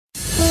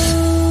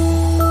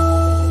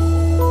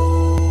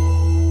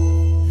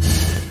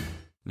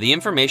The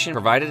information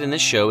provided in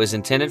this show is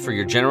intended for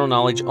your general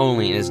knowledge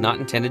only and is not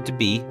intended to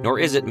be, nor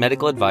is it,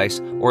 medical advice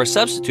or a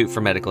substitute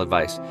for medical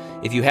advice.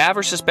 If you have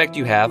or suspect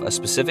you have a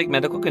specific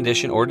medical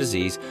condition or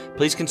disease,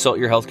 please consult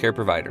your healthcare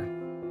provider.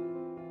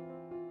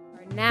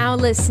 Are now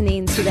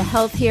listening to the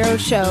Health Hero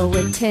Show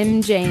with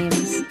Tim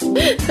James.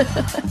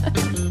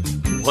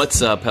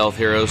 What's up, Health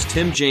Heroes?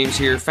 Tim James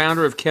here,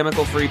 founder of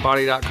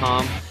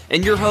ChemicalFreeBody.com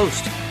and your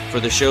host for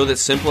the show that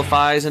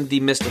simplifies and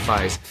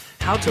demystifies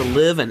how to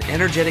live an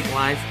energetic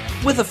life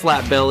with a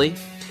flat belly.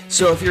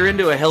 So if you're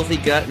into a healthy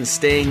gut and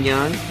staying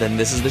young, then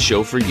this is the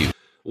show for you.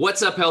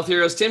 What's up, Health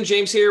Heroes? Tim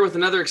James here with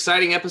another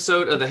exciting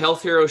episode of the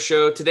Health Hero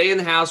Show. Today in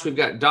the house, we've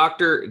got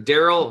Dr.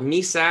 Daryl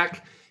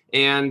Mesak,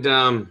 and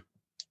I'm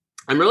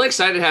really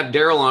excited to have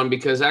Daryl on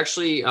because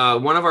actually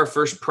one of our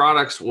first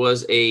products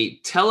was a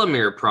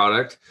telomere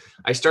product.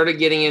 I started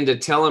getting into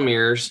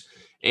telomeres,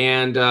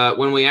 and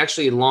when we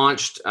actually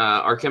launched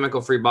our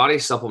chemical-free body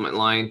supplement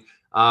line,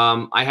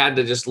 I had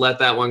to just let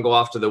that one go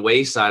off to the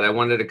wayside. I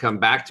wanted to come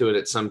back to it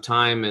at some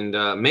time,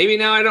 and maybe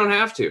now I don't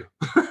have to.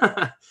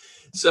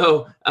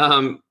 So,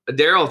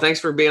 Daryl, thanks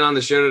for being on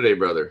the show today,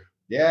 brother.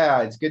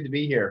 Yeah, it's good to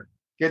be here.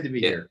 Good to be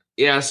here.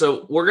 Yeah,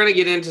 so we're going to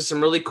get into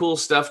some really cool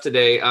stuff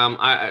today.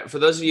 For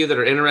those of you that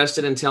are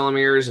interested in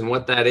telomeres and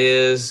what that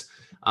is,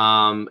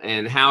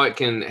 and how it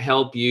can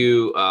help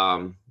you,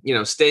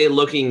 stay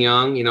looking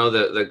young. You know,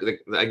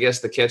 I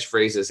guess the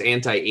catchphrase is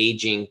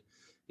anti-aging,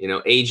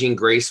 aging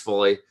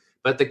gracefully.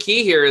 But the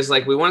key here is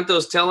we want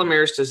those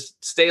telomeres to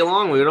stay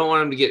long. We don't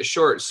want them to get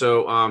short.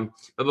 So,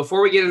 but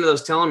before we get into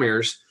those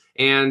telomeres,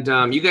 and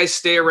you guys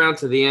stay around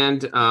to the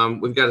end,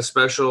 we've got a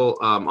special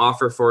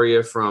offer for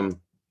you from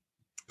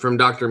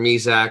Dr.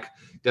 Mesak.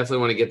 Definitely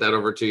want to get that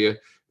over to you.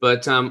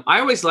 But I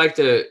always like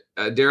to,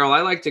 Daryl,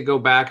 I like to go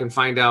back and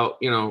find out,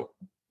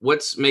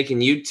 what's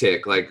making you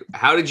tick.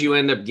 How did you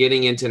end up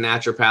getting into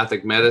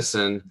naturopathic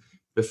medicine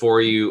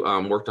before you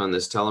worked on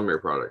this telomere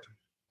product?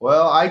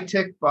 Well, I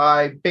tick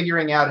by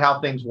figuring out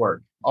how things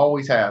work.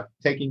 Always have.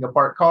 Taking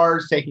apart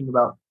cars, taking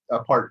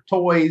apart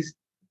toys,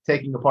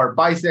 taking apart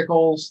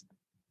bicycles,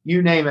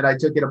 you name it. I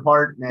took it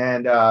apart.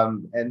 And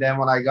then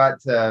when I got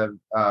to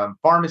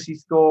pharmacy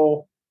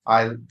school,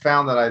 I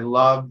found that I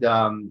loved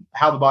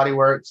how the body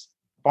works.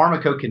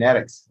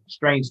 Pharmacokinetics,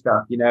 strange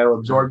stuff,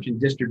 absorption,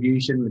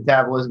 distribution,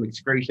 metabolism,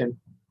 excretion,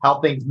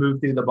 how things move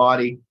through the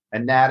body,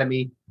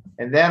 anatomy.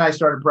 And then I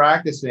started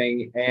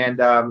practicing, and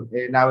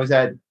I was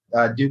at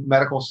Duke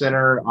Medical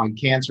Center on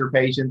cancer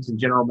patients and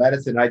general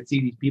medicine. I'd see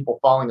these people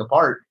falling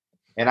apart,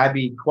 and I'd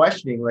be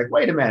questioning,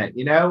 wait a minute,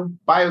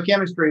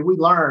 biochemistry, we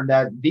learned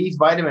that these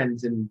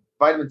vitamins and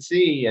vitamin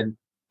C and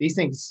these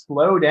things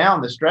slow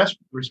down the stress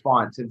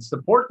response and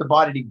support the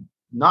body to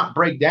not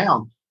break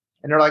down.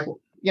 And they're like,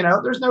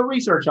 there's no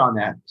research on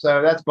that.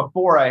 So that's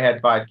before I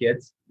had 5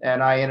 kids,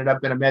 and I ended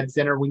up in a med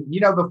center.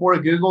 Before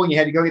Google, you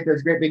had to go get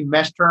those great big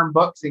mesh term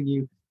books, and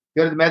you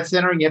go to the med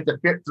center and you have to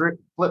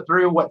flip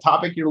through what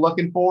topic you're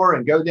looking for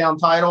and go down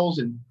titles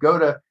and go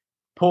to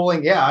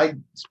pulling. Yeah, I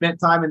spent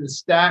time in the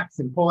stacks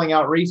and pulling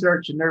out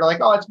research, and they're like,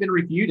 oh, it's been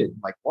refuted. I'm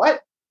like,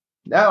 what?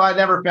 No, I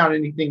never found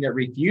anything that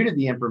refuted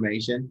the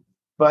information,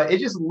 but it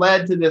just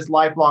led to this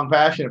lifelong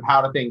passion of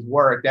how do things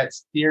work that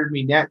steered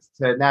me next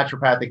to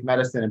naturopathic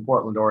medicine in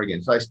Portland,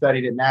 Oregon. So I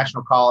studied at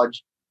National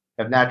College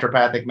of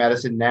Naturopathic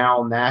Medicine,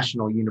 now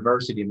National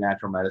University of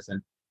Natural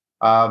Medicine.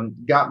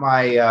 Got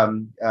my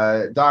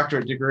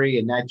doctorate degree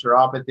in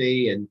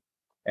naturopathy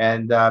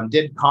and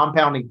did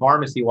compounding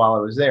pharmacy while I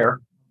was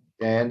there,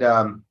 and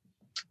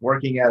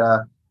working at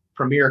a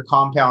premier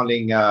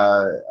compounding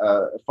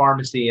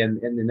pharmacy in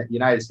the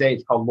United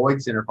States called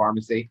Lloyd Center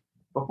Pharmacy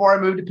before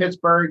I moved to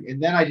Pittsburgh. And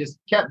then I just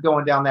kept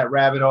going down that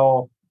rabbit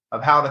hole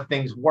of how do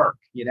things work?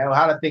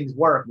 How do things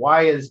work?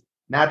 Why is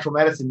natural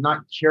medicine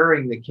not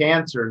curing the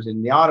cancers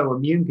and the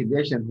autoimmune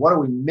conditions? What are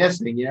we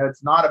missing?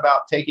 It's not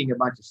about taking a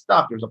bunch of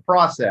stuff. There's a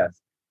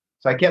process.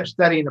 So I kept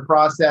studying the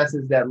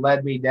processes that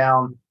led me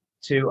down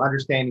to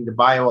understanding the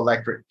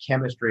bioelectric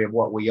chemistry of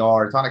what we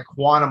are. It's on a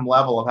quantum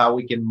level of how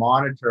we can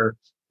monitor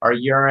our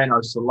urine,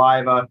 our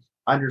saliva,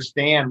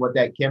 understand what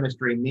that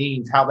chemistry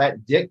means, how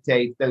that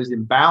dictates those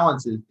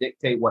imbalances,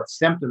 dictate what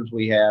symptoms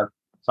we have.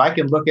 So I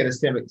can look at a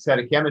set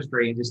of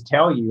chemistry and just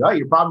tell you, oh,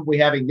 you're probably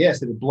having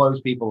this, and it blows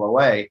people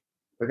away,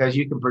 because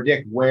you can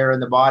predict where in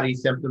the body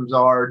symptoms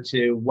are,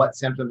 to what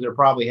symptoms they're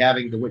probably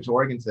having, to which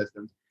organ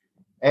systems.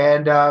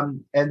 And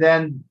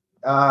then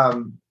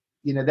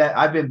that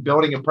I've been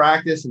building a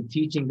practice and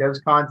teaching those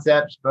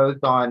concepts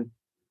both on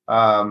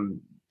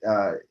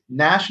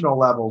national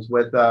levels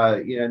with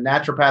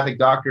Naturopathic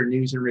Doctor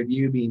News and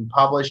Review being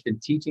published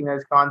and teaching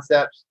those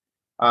concepts.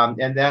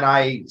 And then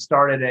I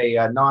started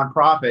a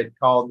nonprofit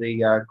called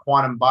the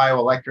Quantum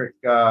Bioelectric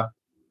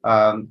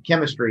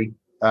Chemistry.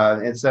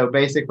 And so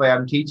basically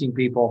I'm teaching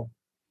people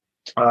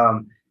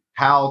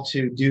how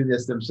to do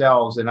this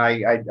themselves. And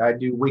I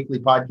do weekly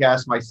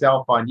podcasts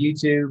myself on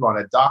YouTube, on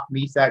a Doc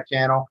Mesak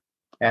channel.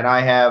 And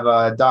I have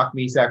a Doc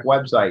Mesak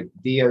website,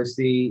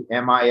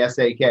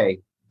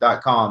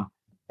 docmisak.com.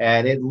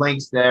 And it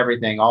links to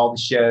everything, all the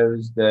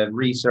shows, the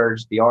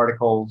research, the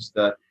articles,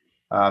 the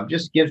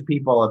just gives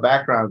people a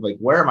background of like,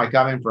 where am I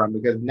coming from?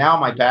 Because now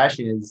my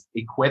passion is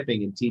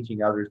equipping and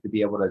teaching others to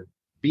be able to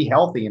be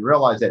healthy and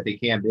realize that they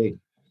can be.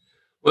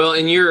 Well,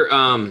 in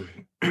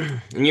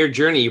your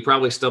journey, you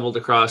probably stumbled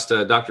across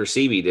Dr.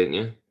 Sebi, didn't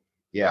you?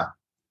 Yeah.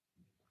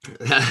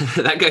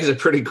 That guy's a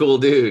pretty cool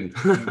dude.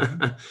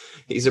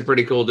 He's a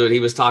pretty cool dude. He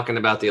was talking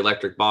about the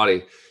electric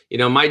body. You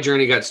know, my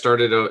journey got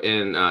started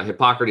in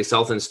Hippocrates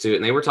Health Institute,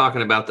 and they were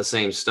talking about the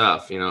same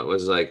stuff. You know, it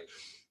was like,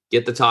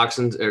 get the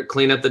toxins, or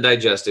clean up the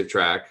digestive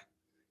tract,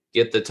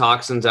 get the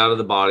toxins out of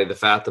the body, the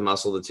fat, the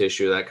muscle, the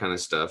tissue, that kind of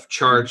stuff.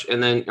 Charge,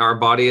 and then our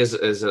body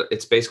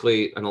it's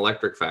basically an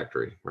electric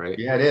factory, right?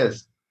 Yeah, it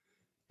is.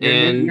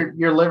 And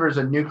your liver's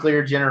a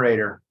nuclear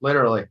generator,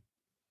 literally.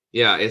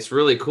 Yeah, it's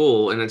really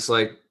cool. And it's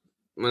like,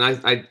 when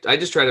I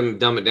just try to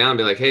dumb it down and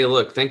be like, hey,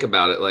 look, think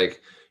about it.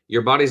 Like,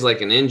 your body's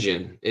like an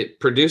engine. It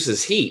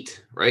produces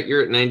heat, right?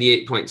 You're at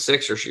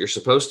 98.6, or you're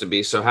supposed to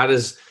be. So how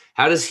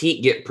does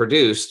heat get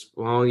produced?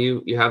 Well,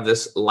 you have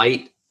this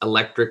light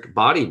electric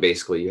body,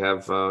 basically. You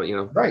have,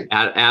 right.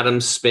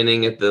 Atoms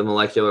spinning at the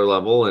molecular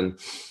level, and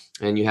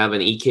you have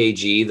an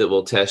EKG that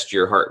will test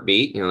your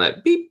heartbeat,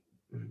 that beep.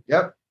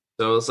 Yep.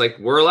 So it's like,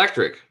 we're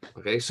electric.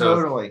 Okay. So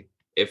totally.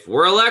 If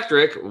we're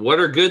electric, what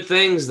are good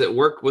things that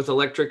work with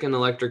electric and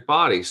electric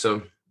body?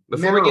 So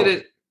before we get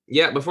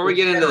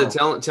into the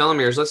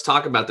telomeres, let's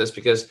talk about this,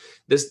 because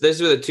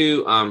these are the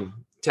two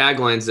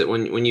taglines that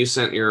when you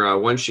sent your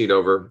one sheet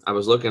over, I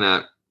was looking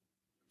at.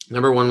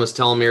 Number one was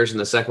telomeres, and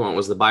the second one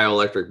was the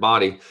bioelectric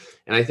body.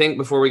 And I think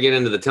before we get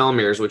into the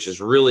telomeres, which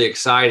is really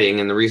exciting,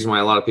 and the reason why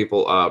a lot of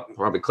people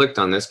probably clicked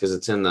on this, because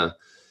it's in the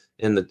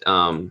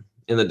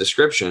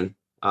description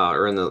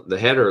or in the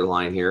header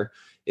line here,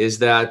 is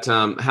that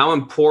how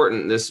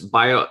important this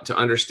to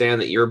understand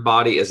that your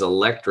body is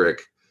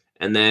electric,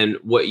 and then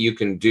what you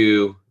can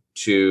do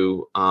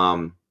to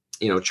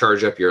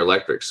charge up your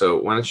electric. So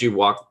why don't you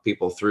walk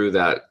people through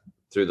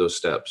those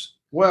steps?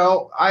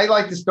 Well, I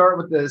like to start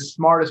with the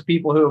smartest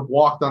people who have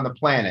walked on the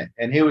planet.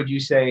 And who would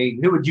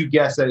you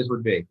guess those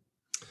would be?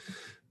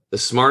 The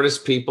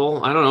smartest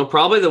people? I don't know.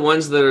 Probably the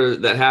ones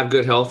that have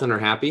good health and are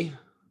happy.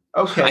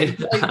 Okay.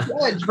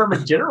 From a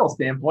general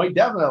standpoint,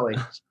 definitely.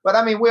 But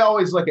I mean, we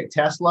always look at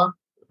Tesla,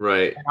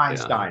 right? And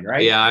Einstein,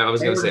 right? Yeah, I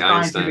was going to say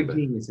Einstein.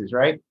 Geniuses,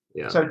 right?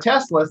 Yeah. So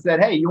Tesla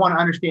said, hey, you want to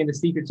understand the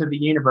secrets of the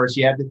universe,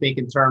 you have to think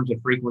in terms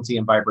of frequency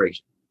and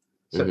vibration.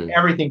 So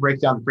everything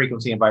breaks down to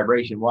frequency and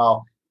vibration.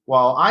 While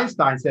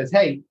Einstein says,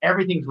 hey,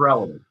 everything's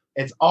relative.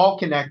 It's all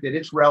connected.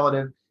 It's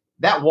relative.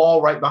 That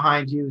wall right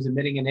behind you is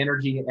emitting an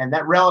energy, and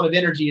that relative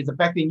energy is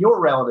affecting your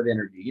relative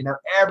energy.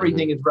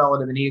 Everything is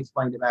relative, and he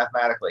explained it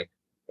mathematically.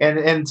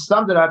 And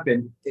summed it up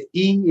in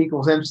E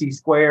equals MC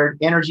squared.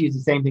 Energy is the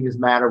same thing as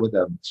matter with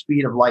a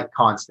speed of light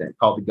constant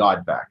called the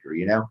God factor,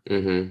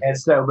 And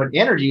so, but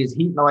energy is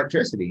heat and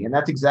electricity. And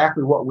that's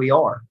exactly what we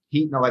are,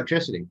 heat and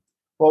electricity.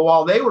 Well,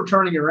 while they were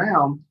turning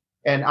around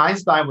and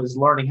Einstein was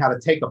learning how to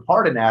take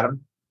apart an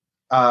atom,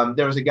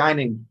 there was a guy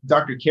named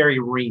Dr. Kerry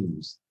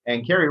Reams.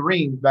 And Kerry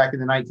Reams, back in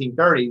the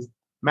 1930s,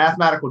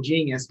 mathematical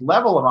genius,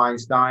 level of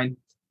Einstein,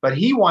 but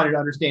he wanted to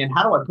understand,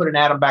 how do I put an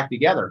atom back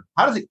together?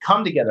 How does it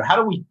come together? How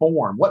do we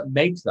form? What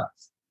makes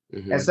us?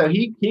 And so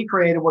he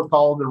created what's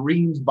called the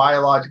Reams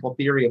biological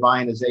theory of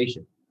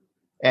ionization.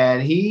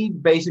 And he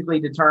basically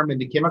determined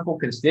the chemical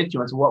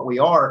constituents of what we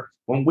are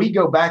when we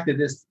go back to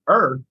this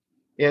earth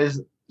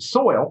is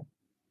soil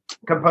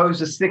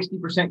composed of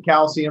 60%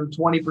 calcium,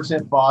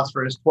 20%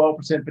 phosphorus,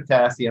 12%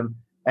 potassium,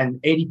 and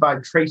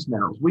 85 trace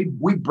minerals.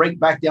 We break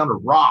back down to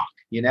rock,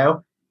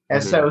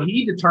 And so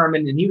he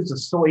determined, and he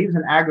was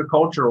an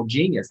agricultural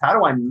genius. How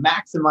do I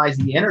maximize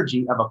the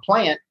energy of a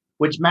plant,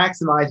 which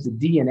maximized the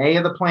DNA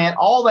of the plant,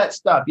 all that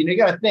stuff? You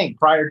got to think,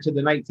 prior to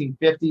the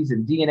 1950s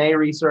and DNA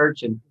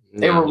research, and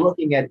they were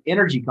looking at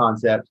energy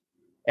concepts.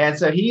 And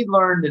so he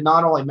learned to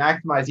not only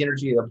maximize the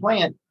energy of the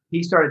plant,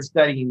 he started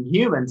studying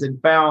humans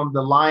and found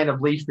the line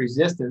of least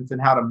resistance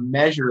and how to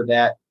measure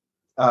that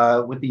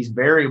with these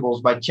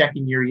variables by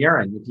checking your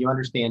urine. If you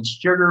understand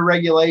sugar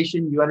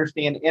regulation, you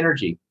understand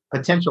energy.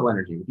 Potential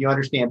energy. If you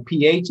understand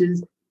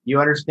pHs, you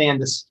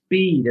understand the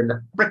speed and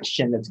the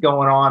friction that's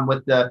going on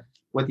with the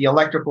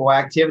electrical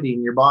activity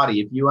in your body.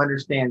 If you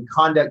understand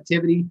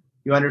conductivity,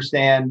 you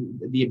understand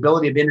the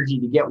ability of energy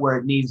to get where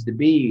it needs to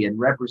be and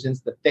represents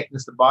the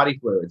thickness of body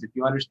fluids. If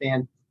you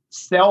understand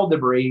cell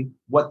debris,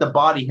 what the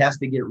body has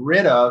to get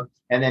rid of,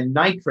 and then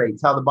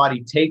nitrates, how the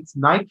body takes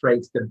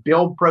nitrates to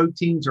build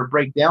proteins or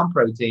break down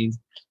proteins.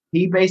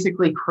 He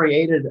basically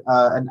created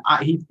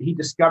he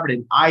discovered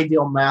an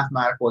ideal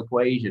mathematical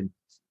equation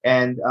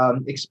and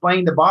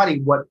explained the body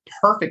what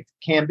perfect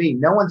can be.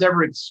 No one's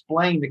ever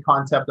explained the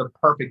concept of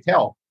perfect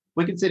health.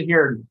 We can sit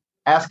here and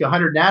ask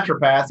 100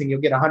 naturopaths and you'll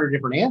get 100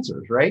 different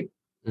answers, right?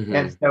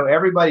 And so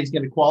everybody's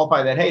going to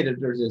qualify that, hey,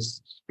 there's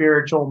this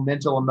spiritual,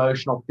 mental,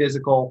 emotional,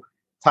 physical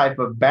type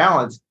of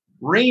balance.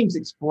 Reams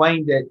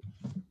explained it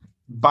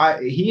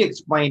he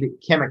explained it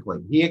chemically.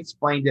 He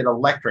explained it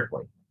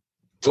electrically.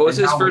 What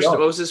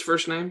was his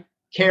first name?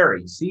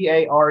 Carey,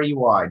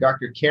 Carey,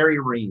 Dr. Kerry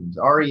Reams,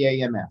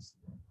 Reams.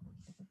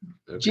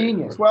 Okay.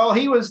 Genius. Well,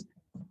 he was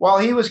Well,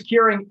 he was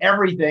curing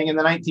everything in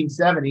the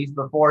 1970s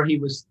before he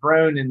was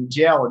thrown in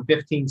jail in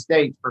 15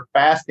 states for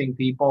fasting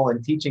people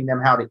and teaching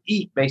them how to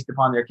eat based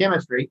upon their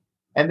chemistry,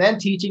 and then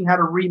teaching how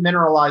to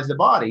remineralize the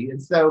body.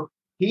 And so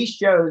he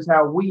shows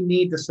how we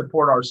need to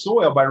support our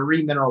soil by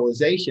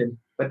remineralization.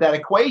 But that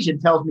equation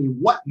tells me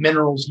what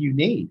minerals you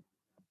need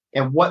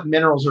and what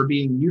minerals are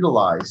being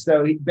utilized.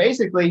 So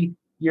basically,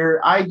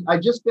 I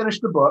just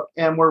finished the book,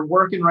 and we're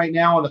working right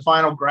now on the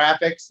final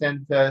graphics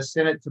and to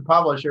send it to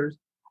publishers.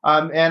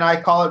 And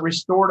I call it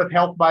Restorative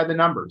Health by the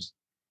Numbers.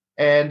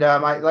 And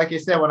like I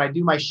said, when I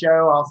do my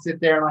show, I'll sit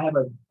there and I have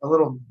a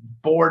little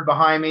board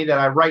behind me that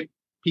I write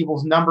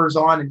people's numbers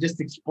on and just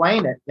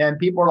explain it. And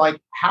people are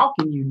like, how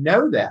can you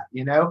know that?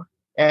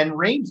 And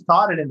Reams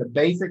taught it in the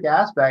basic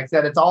aspects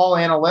that it's all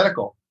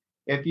analytical.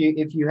 If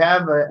you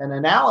have an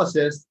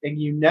analysis and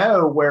you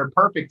know where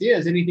perfect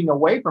is, anything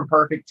away from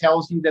perfect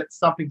tells you that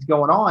something's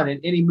going on,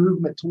 and any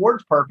movement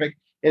towards perfect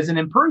is an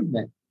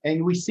improvement.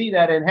 And we see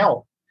that in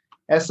health.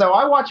 And so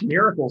I watch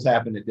miracles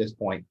happen at this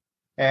point.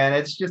 And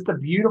it's just a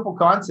beautiful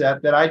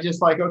concept that I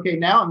just like, okay,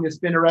 now I'm going to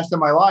spend the rest of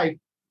my life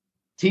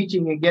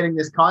teaching and getting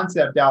this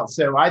concept out.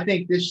 So I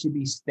think this should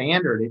be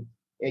standard.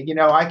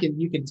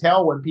 You can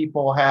tell when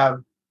people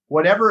have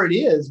whatever it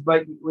is,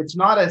 but it's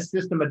not a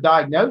system of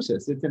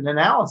diagnosis. It's an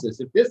analysis.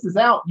 If this is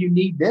out, you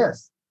need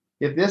this.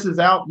 If this is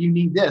out, you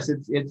need this.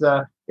 It's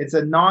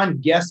a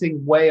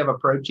non-guessing way of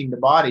approaching the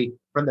body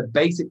from the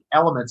basic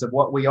elements of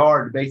what we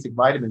are, the basic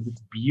vitamins.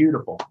 It's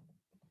beautiful.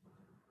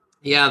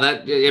 Yeah,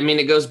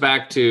 it goes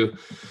back to,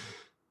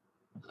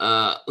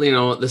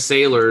 the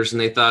sailors, and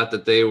they thought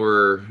that they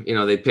were,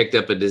 they picked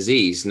up a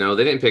disease. No,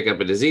 they didn't pick up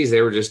a disease.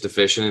 They were just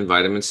deficient in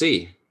vitamin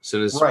C. As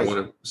soon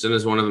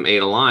as one of them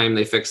ate a lime,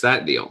 they fixed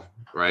that deal.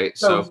 Right.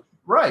 So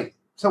right.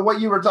 So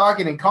what you were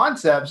talking in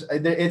concepts,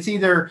 it's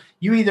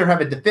you either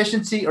have a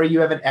deficiency or you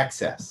have an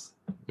excess.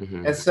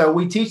 Mm-hmm. And so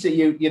we teach that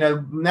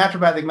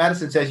naturopathic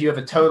medicine says you have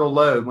a total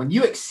load. When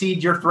you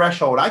exceed your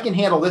threshold, I can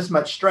handle this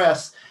much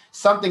stress.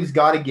 Something's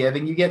got to give,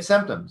 and you get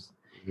symptoms.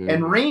 Mm-hmm.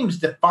 And Reams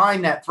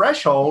define that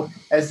threshold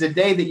as the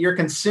day that you're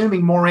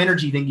consuming more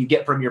energy than you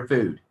get from your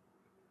food.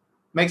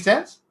 Make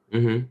sense?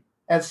 Mm-hmm.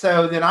 And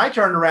so then I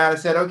turned around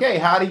and said, okay,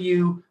 how do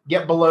you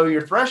get below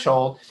your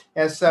threshold?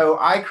 And so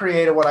I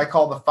created what I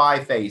call the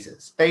 5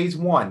 phases. Phase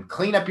 1,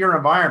 clean up your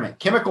environment.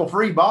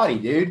 Chemical-free body,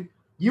 dude.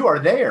 You are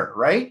there,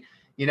 right?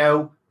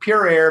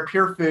 Pure air,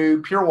 pure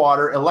food, pure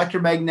water,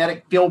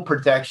 electromagnetic field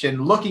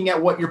protection, looking at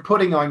what you're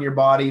putting on your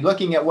body,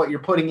 looking at what you're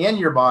putting in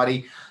your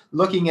body,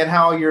 looking at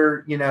how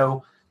you're,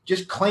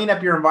 just clean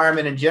up your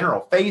environment in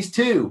general. Phase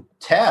 2,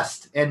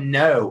 test and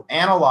know,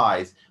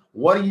 analyze.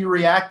 What are you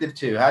reactive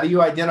to? How do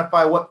you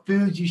identify what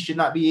foods you should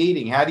not be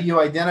eating? How do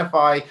you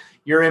identify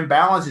your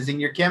imbalances in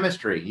your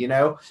chemistry?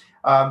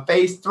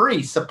 Phase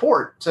 3,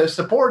 support. So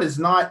support is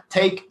not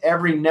take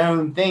every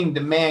known thing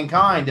to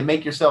mankind to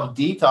make yourself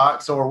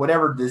detox or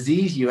whatever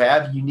disease you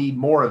have. You need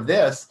more of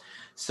this.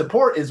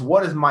 Support is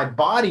what does my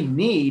body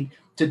need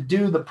to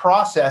do the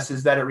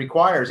processes that it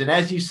requires. And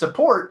as you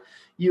support,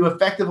 you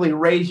effectively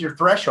raise your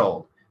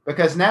threshold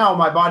because now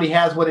my body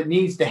has what it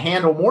needs to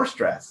handle more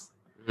stress.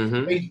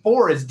 Mm-hmm. Phase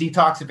 4 is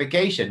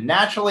detoxification.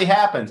 Naturally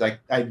happens.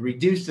 I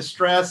reduce the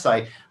stress.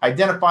 I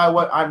identify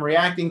what I'm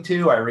reacting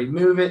to. I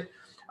remove it.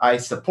 I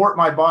support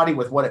my body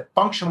with what it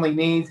functionally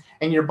needs,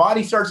 and your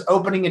body starts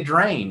opening a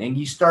drain and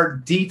you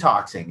start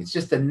detoxing. It's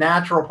just a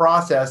natural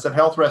process of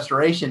health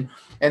restoration.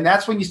 And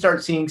that's when you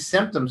start seeing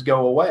symptoms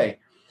go away.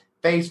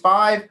 Phase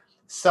 5,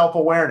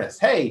 self-awareness.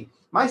 Hey,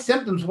 my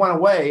symptoms went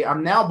away.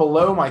 I'm now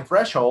below my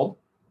threshold,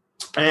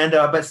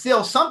 but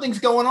still something's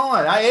going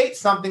on. I ate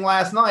something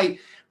last night,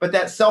 but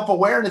that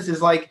self-awareness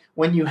is like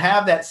when you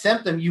have that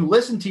symptom, you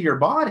listen to your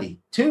body,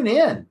 tune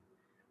in.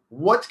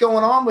 What's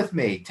going on with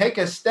me? Take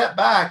a step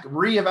back,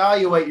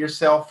 reevaluate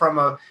yourself from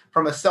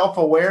a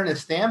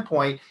self-awareness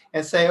standpoint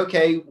and say,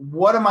 okay,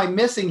 what am I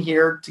missing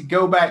here to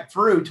go back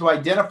through to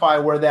identify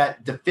where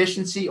that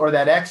deficiency or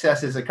that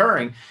excess is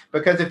occurring?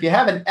 Because if you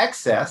have an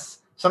excess,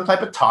 some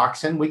type of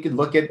toxin, we could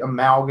look at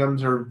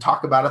amalgams or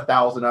talk about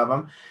 1,000 of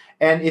them.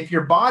 And if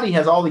your body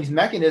has all these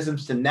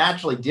mechanisms to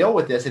naturally deal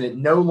with this and it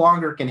no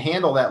longer can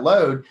handle that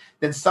load,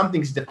 then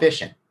something's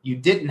deficient. You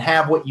didn't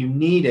have what you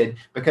needed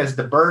because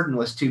the burden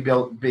was too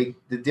big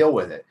to deal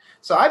with it.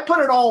 So I put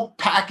it all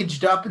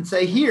packaged up and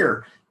say,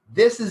 here,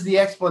 this is the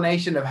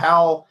explanation of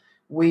how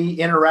we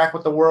interact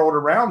with the world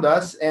around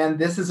us. And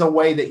this is a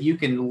way that you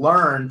can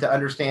learn to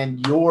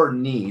understand your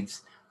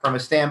needs from a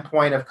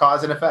standpoint of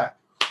cause and effect.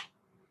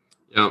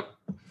 Yeah.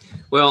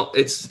 Well,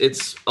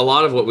 it's a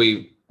lot of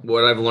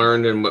what I've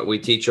learned and what we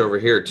teach over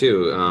here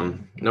too.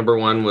 Number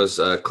 1 was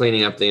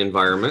cleaning up the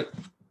environment,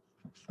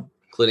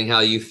 including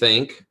how you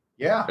think.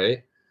 Yeah.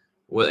 Right.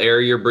 What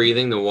air you're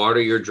breathing, the water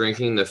you're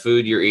drinking, the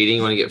food you're eating.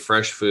 You want to get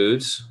fresh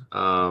foods.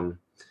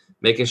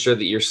 Making sure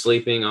that you're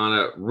sleeping on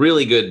a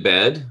really good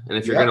bed. And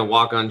if you're going to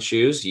walk on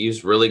shoes,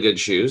 use really good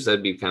shoes.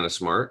 That'd be kind of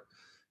smart.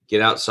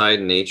 Get outside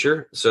in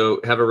nature.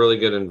 So have a really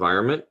good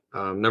environment.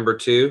 Number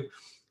 2,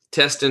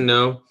 test and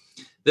know.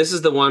 This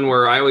is the one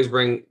where I always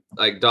bring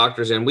like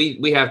doctors in.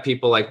 We have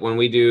people like when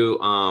we do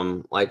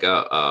like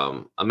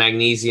a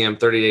magnesium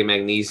 30-day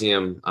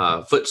magnesium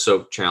foot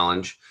soak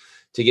challenge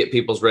to get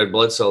people's red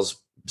blood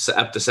cells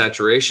up to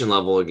saturation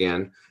level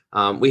again.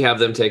 We have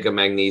them take a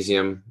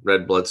magnesium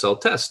red blood cell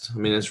test. I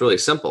mean, it's really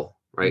simple,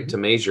 right, to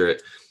measure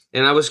it.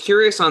 And I was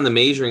curious on the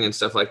measuring and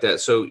stuff like that.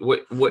 So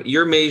what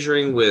you're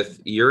measuring with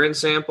urine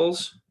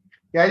samples?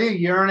 Yeah, I do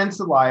urine and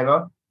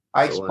saliva.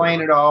 I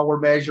explain it all. We're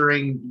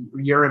measuring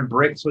urine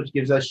bricks, which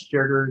gives us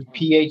sugars,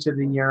 pH of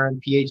the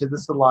urine, pH of the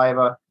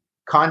saliva,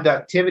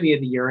 conductivity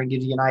of the urine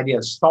gives you an idea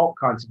of salt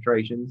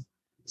concentrations,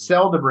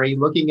 cell debris,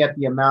 looking at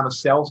the amount of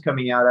cells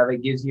coming out of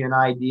it gives you an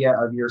idea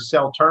of your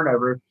cell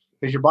turnover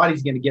because your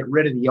body's going to get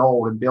rid of the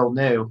old and build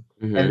new.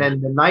 And then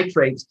the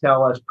nitrates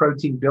tell us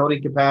protein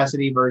building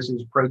capacity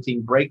versus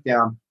protein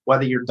breakdown,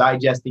 whether you're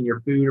digesting your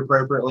food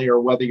appropriately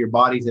or whether your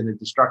body's in a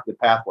destructive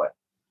pathway.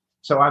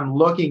 So I'm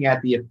looking at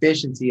the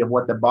efficiency of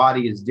what the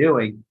body is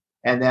doing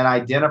and then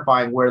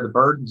identifying where the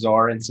burdens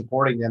are and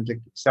supporting them to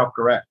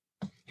self-correct.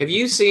 Have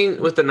you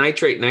seen with the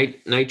nitrate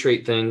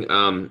thing?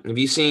 Have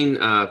you seen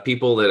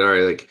people that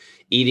are like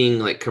eating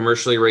like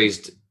commercially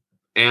raised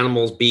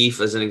animals, beef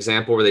as an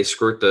example, where they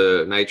squirt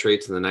the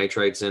nitrates and the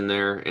nitrites in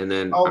there and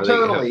then? Oh,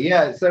 totally.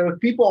 Yeah. So if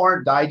people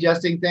aren't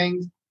digesting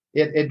things,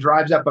 it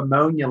drives up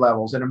ammonia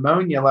levels, and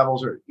ammonia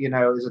levels are,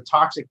 is a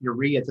toxic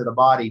urea to the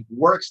body,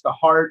 works the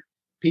heart.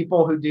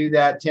 People who do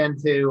that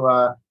tend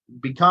to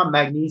become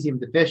magnesium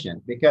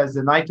deficient because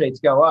the nitrates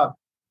go up,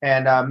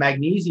 and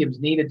magnesium is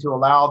needed to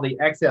allow the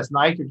excess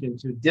nitrogen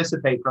to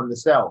dissipate from the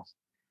cells.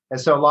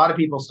 And so a lot of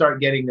people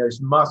start getting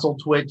those muscle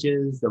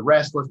twitches, the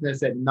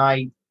restlessness at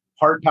night,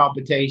 heart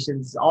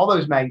palpitations, all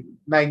those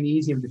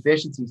magnesium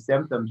deficiency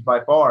symptoms by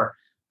far.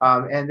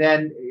 And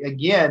then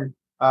again,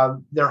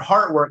 their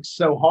heart works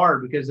so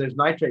hard because those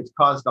nitrates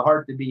cause the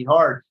heart to beat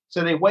hard.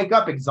 So they wake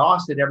up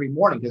exhausted every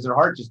morning because their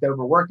heart just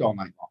overworked all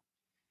night long.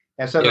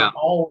 And so they're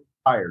all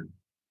tired.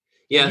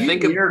 Yeah,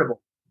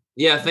 irritable.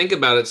 Yeah, think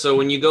about it. So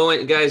when you go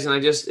in, guys,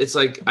 and it's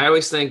like, I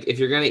always think if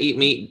you're going to eat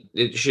meat,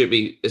 it should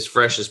be as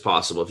fresh as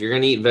possible. If you're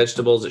going to eat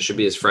vegetables, it should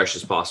be as fresh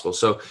as possible.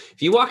 So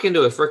if you walk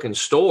into a freaking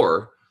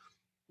store,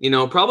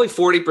 probably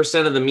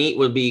 40% of the meat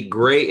would be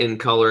gray in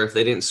color if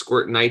they didn't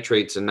squirt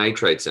nitrates and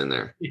nitrites in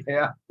there.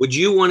 Yeah. Would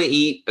you want to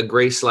eat a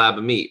gray slab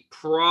of meat?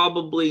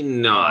 Probably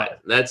not.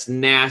 That's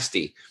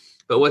nasty.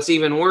 But what's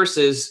even worse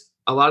is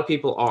a lot of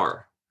people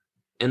are.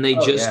 And they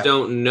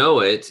don't know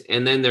it,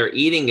 and then they're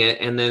eating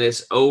it, and then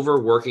it's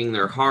overworking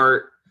their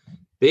heart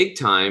big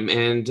time,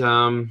 and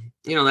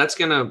that's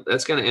gonna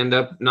end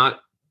up not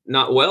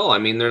well. I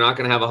mean, they're not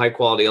gonna have a high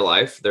quality of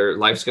life. Their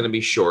life's gonna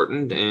be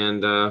shortened,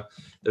 and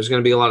there's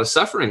gonna be a lot of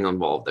suffering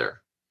involved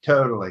there.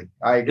 Totally,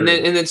 I agree.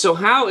 And then, so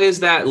how is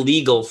that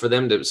legal for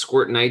them to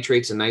squirt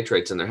nitrates and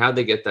nitrites in there? How'd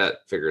they get that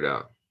figured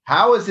out?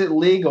 How is it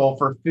legal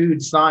for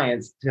food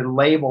science to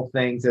label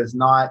things as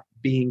not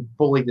being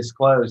fully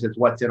disclosed as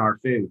what's in our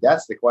food?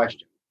 That's the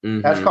question.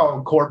 That's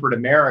called corporate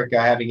America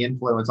having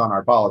influence on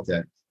our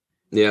politics.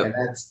 Yeah.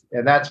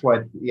 And that's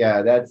what,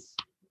 that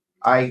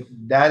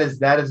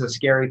is a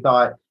scary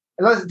thought.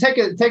 And let's take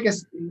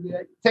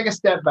a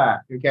step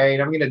back. Okay.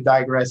 And I'm going to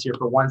digress here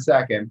for 1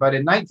 second, but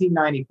in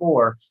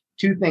 1994,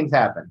 two things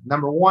happened.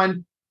 Number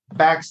one,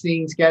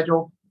 vaccine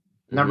schedule.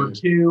 Number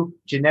two,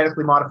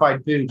 genetically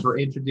modified foods were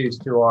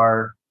introduced to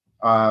our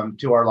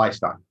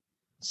lifestyle.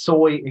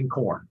 Soy and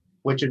corn,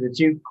 which are the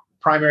two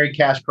primary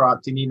cash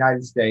crops in the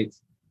United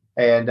States,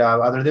 and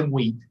other than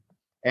wheat.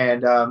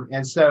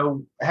 And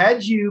so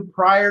had you,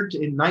 prior to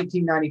in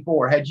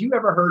 1994, had you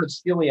ever heard of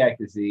celiac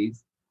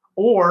disease,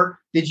 or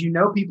did you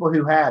know people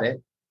who had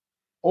it,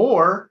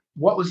 or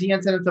what was the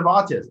incidence of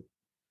autism?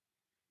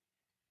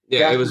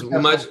 Yeah, it was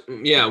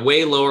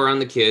way lower on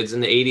the kids. In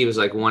the 80s, it was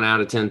like 1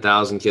 out of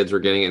 10,000 kids were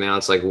getting it. Now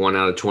it's like 1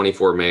 out of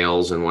 24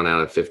 males and 1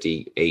 out of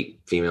 58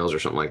 females or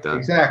something like that.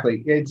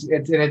 Exactly. It's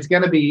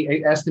going to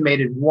be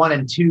estimated 1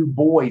 in 2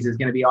 boys is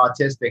going to be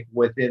autistic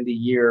within the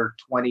year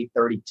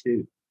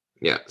 2032.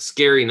 Yeah,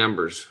 scary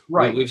numbers.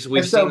 Right. We've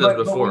seen those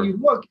before. But when you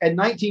look at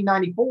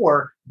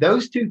 1994,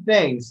 those two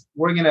things,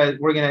 we're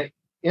gonna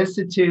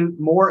institute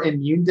more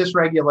immune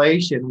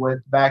dysregulation with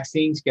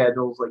vaccine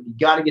schedules. Like, you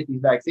got to get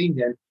these vaccines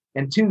in.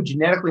 And 2,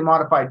 genetically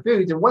modified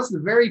foods. And what's the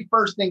very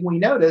first thing we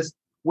noticed?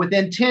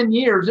 Within 10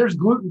 years, there's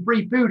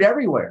gluten-free food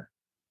everywhere.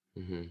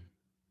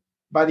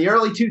 By the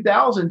early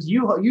 2000s,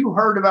 you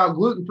heard about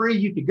gluten-free.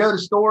 You could go to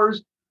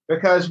stores,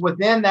 because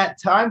within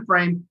that time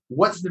frame,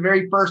 what's the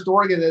very first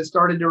organ that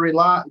started to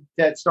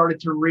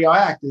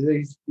react to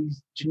these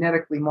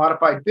genetically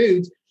modified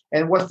foods?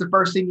 And what's the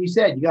first thing you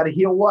said? You got to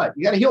heal what?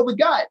 You got to heal the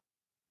gut.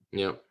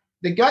 Yep.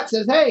 The gut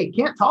says, hey,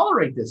 can't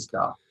tolerate this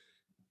stuff.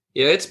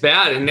 Yeah, it's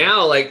bad. And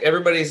now, like,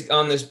 everybody's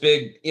on this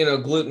big,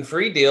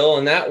 gluten-free deal,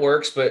 and that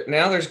works. But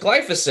now there's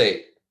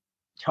glyphosate.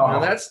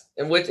 Now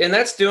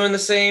that's doing the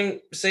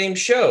same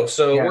show.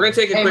 So we're gonna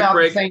take a quick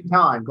break. At the same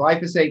time,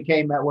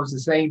 glyphosate was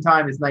the same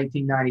time as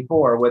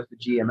 1994 with the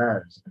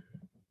GMOs,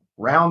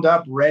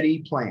 Roundup Ready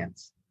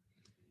plants.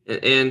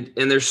 And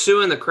they're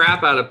suing the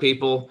crap out of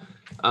people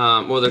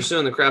Well, they're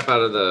suing the crap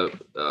out of the,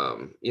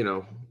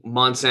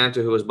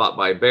 Monsanto, who was bought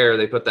by Bayer.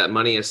 They put that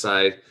money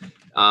aside.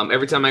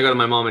 Every time I go to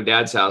my mom and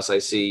dad's house, I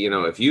see,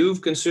 if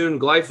you've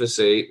consumed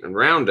glyphosate and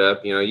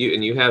Roundup,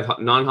 you have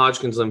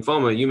non-Hodgkin's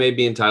lymphoma, you may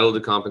be entitled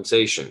to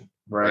compensation.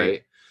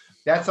 Right.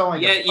 That's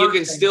only. Yeah, you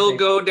can still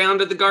go down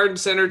to the garden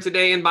center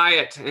today and buy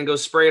it and go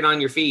spray it on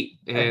your feet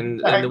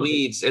and the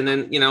weeds. And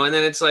then, and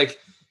then it's like,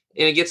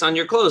 and it gets on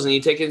your clothes and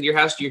you take it into your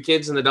house to your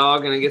kids and the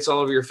dog and it gets all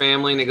over your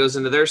family and it goes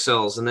into their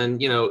cells. And then,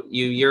 you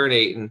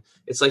urinate and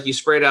it's like you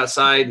spray it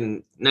outside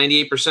and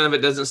 98% of it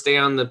doesn't stay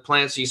on the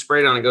plants you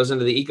sprayed on. It goes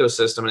into the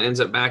ecosystem and ends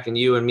up back in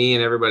you and me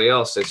and everybody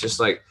else. It's just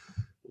like.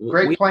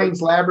 Great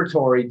Plains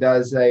Laboratory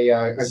does a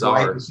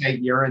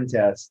glyphosate urine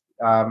test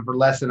for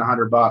less than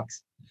 $100.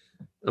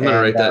 I'm going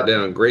to write that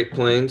down. Great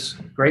Plains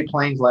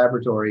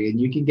Laboratory. And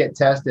you can get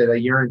tested, a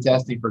urine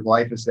testing for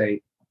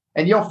glyphosate.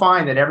 And you'll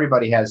find that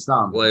everybody has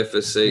some.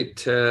 Glyphosate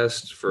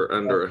test for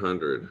under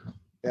 100.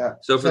 Yeah.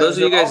 So for those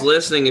of you guys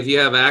listening, if you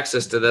have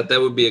access to that, that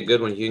would be a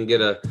good one. You can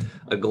get a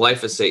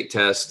glyphosate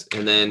test.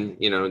 And then,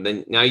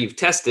 then now you've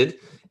tested,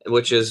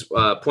 which is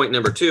point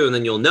number 2. And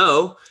then you'll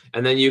know.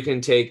 And then you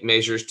can take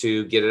measures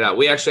to get it out.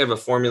 We actually have a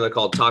formula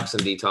called Toxin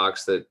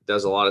Detox that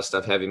does a lot of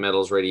stuff, heavy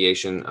metals,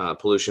 radiation,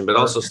 pollution, but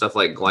also stuff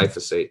like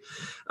glyphosate.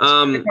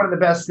 One of the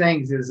best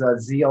things is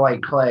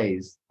zeolite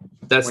clays.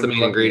 That's the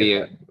main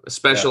ingredient, a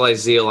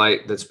specialized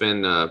zeolite that's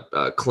been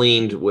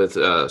cleaned with,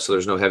 so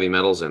there's no heavy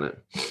metals in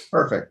it.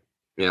 Perfect.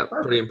 Yeah,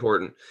 pretty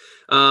important.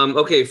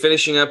 Okay,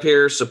 finishing up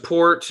here,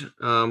 support.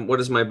 What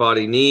does my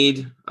body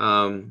need?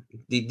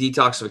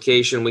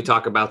 Detoxification, we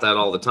talk about that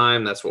all the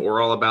time. That's what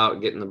we're all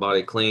about, getting the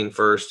body clean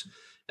first,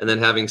 and then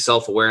having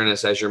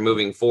self-awareness as you're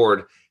moving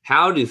forward.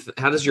 How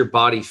does your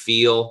body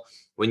feel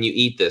when you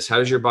eat this? How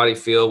does your body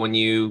feel when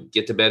you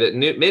get to bed at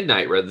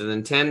midnight rather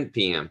than 10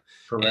 p.m.?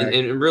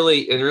 And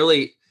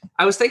really,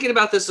 I was thinking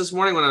about this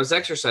morning when I was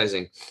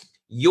exercising.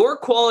 Your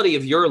quality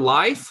of your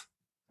life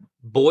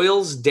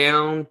boils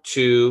down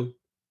to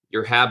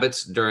your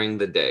habits during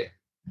the day.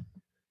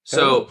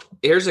 So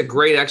here's a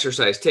great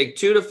exercise. Take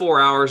 2 to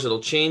 4 hours.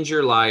 It'll change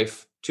your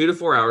life. 2 to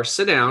 4 hours.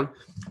 Sit down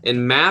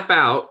and map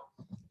out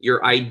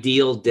your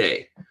ideal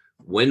day.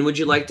 When would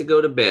you like to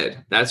go to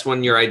bed? That's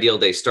when your ideal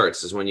day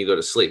starts, is when you go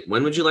to sleep.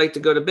 When would you like to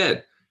go to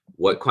bed?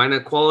 What kind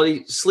of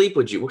quality sleep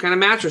what kind of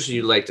mattress would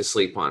you like to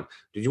sleep on?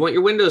 Did you want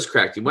your windows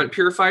cracked? You want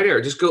purified air?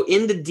 Just go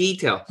into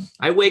detail.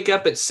 I wake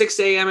up at 6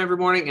 a.m. every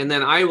morning and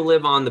then I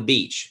live on the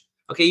beach.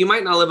 Okay, you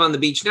might not live on the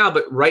beach now,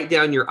 but write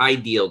down your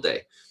ideal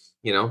day,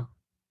 And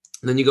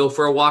then you go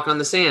for a walk on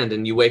the sand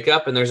and you wake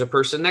up and there's a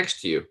person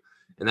next to you.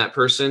 And that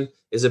person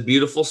is a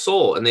beautiful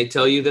soul and they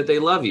tell you that they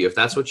love you. If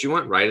that's what you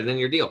want, write it in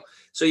your deal.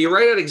 So you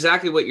write out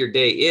exactly what your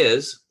day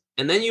is,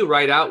 and then you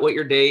write out what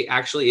your day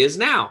actually is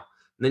now.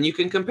 And then you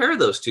can compare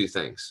those two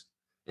things.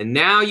 And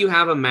now you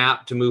have a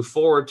map to move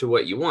forward to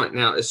what you want.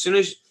 Now, as soon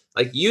as,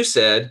 like you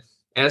said,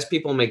 as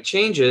people make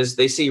changes,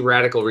 they see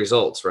radical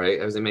results, right?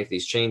 As they make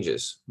these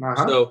changes.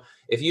 So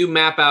if you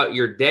map out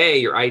your day,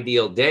 your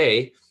ideal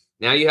day,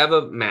 now you have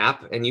a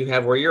map and you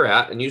have where you're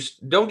at, and you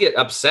don't get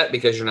upset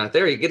because you're not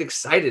there. You get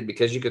excited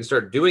because you can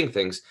start doing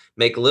things,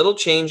 make little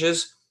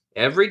changes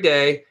every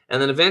day.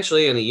 And then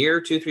eventually in a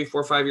year, 2, 3,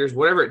 4, 5 years,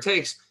 whatever it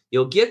takes,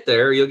 you'll get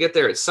there. You'll get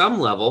there at some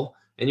level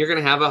and you're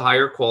going to have a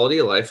higher quality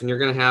of life and you're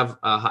going to have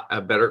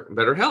a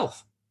better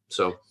health.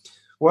 So,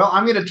 well,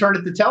 I'm going to turn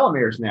it to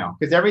telomeres now,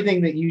 because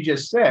everything that you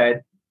just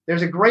said,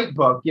 there's a great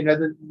book.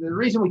 The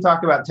reason we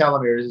talk about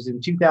telomeres is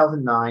in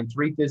 2009,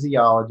 3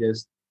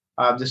 physiologists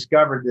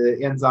discovered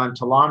the enzyme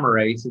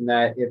telomerase, and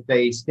that if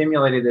they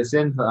stimulated this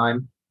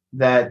enzyme,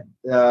 that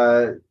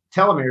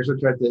telomeres,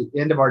 which are at the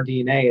end of our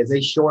DNA, as they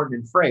shorten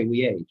and fray,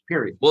 we age,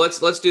 period. Well,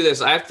 let's do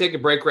this. I have to take a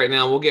break right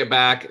now. We'll get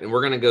back and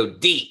we're going to go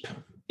deep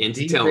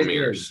into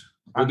telomeres.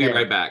 We'll be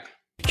right back.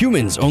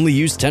 Humans only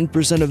use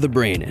 10% of the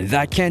brain, and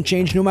that can't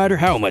change no matter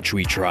how much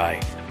we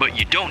try. But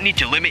you don't need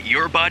to limit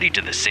your body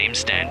to the same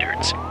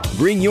standards.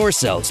 Bring your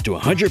cells to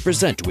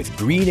 100% with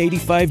Green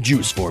 85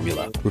 Juice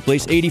Formula.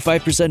 Replace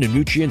 85% of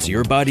nutrients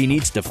your body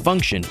needs to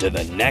function to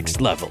the next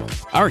level.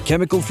 Our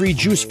chemical-free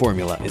juice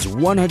formula is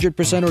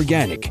 100%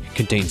 organic,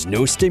 contains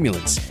no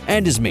stimulants,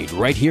 and is made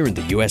right here in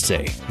the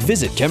USA.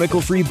 Visit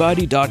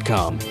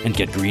chemicalfreebody.com and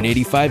get Green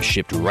 85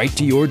 shipped right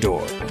to your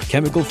door.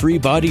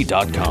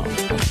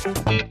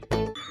 chemicalfreebody.com.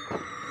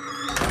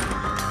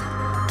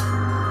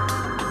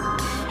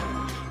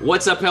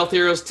 What's up, health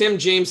heroes? Tim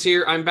James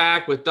here. I'm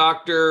back with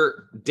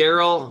Dr.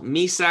 Daryl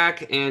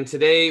Misak, and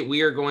today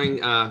we are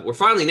going,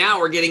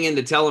 we're getting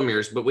into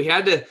telomeres, but we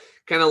had to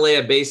kind of lay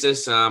a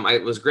basis.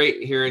 It was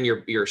great hearing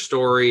your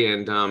story,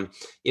 and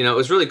it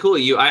was really cool.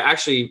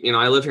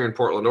 I live here in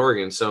Portland,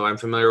 Oregon, so I'm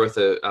familiar with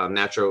the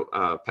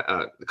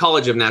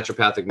College of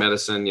Naturopathic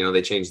Medicine.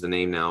 They changed the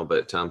name now,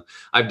 but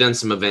I've done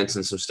some events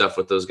and some stuff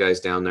with those guys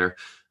down there.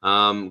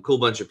 Cool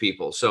bunch of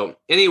people. So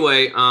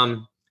anyway,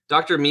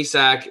 Dr.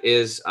 Misak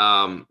is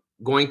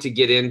going to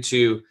get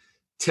into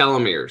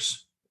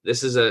telomeres.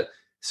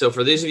 So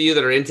for those of you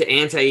that are into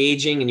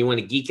anti-aging and you want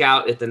to geek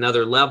out at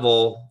another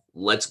level,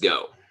 let's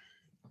go.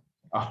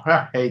 All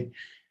right.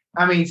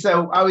 I mean,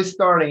 so I was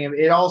starting,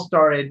 it all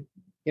started,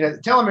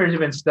 telomeres have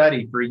been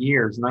studied for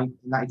years,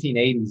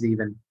 1980s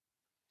even.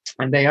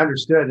 And they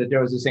understood that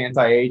there was this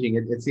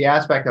anti-aging. It's the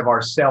aspect of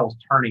our cells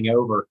turning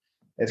over.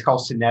 It's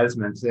called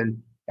senescence. And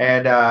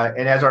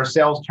as our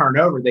cells turn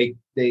over, they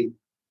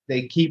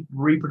keep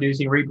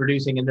reproducing,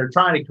 and they're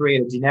trying to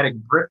create a genetic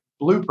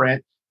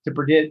blueprint to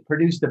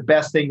produce the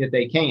best thing that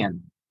they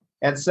can.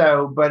 And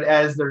so, but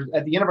as there's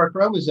at the end of our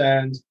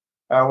chromosomes,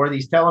 where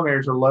these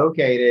telomeres are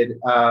located,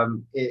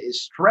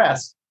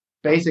 stress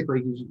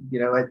basically,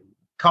 it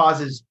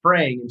causes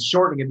fraying and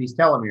shortening of these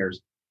telomeres.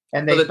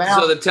 And so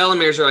the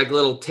telomeres are like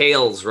little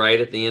tails, right,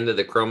 at the end of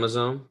the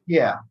chromosome.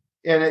 Yeah,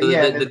 and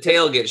the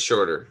tail gets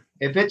shorter.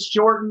 If it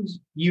shortens,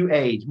 you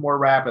age more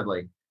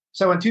rapidly.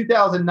 So in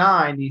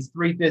 2009, these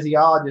three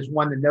physiologists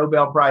won the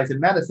Nobel Prize in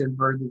Medicine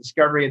for the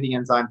discovery of the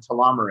enzyme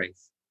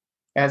telomerase.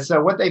 And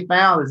so what they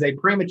found is they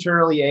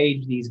prematurely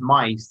aged these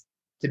mice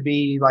to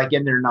be like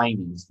in their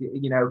 90s.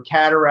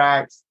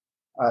 Cataracts,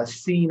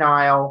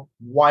 senile,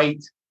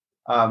 white,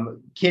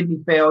 kidney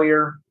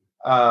failure.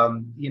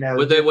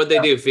 What'd they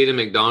do? Feed them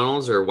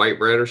McDonald's or white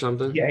bread or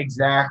something? Yeah,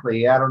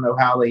 exactly. I don't know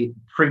how they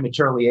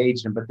prematurely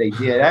aged them, but they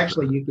did.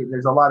 Actually,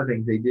 there's a lot of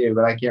things they do,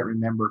 but I can't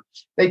remember.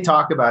 They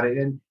talk about it,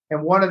 and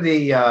one of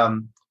the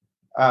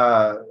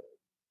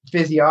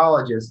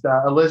physiologists,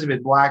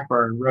 Elizabeth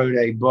Blackburn, wrote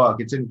a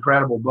book. It's an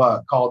incredible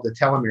book called The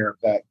Telomere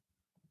Effect.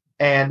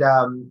 And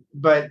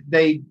but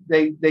they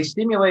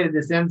stimulated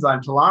this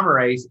enzyme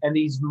telomerase, and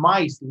these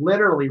mice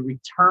literally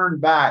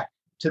returned back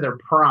to their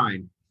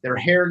prime. Their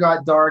hair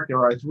got dark.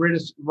 Their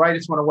arthritis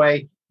went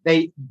away.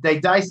 They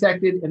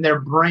dissected, and their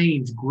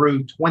brains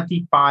grew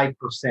 25%.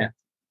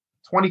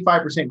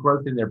 25%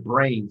 growth in their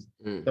brains.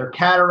 Their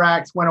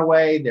cataracts went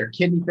away. Their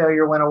kidney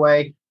failure went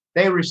away.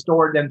 They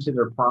restored them to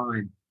their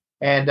prime,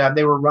 and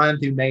they were running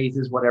through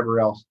mazes, whatever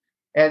else.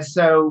 And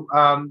so,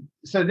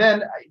 so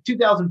then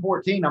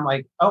 2014, I'm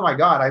like, oh my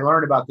God, I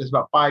learned about this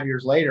about 5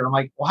 years later. I'm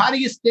like, well, how do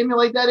you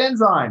stimulate that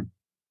enzyme?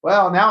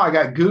 Well, now I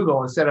got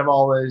Google instead of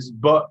all those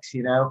books,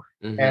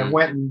 and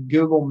went and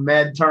Google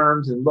med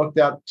terms and looked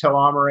up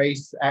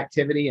telomerase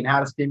activity and how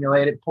to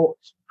stimulate it,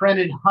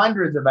 printed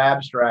hundreds of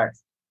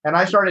abstracts. And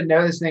I started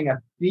noticing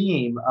a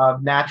theme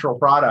of natural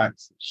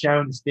products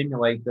shown to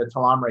stimulate the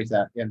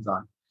telomerase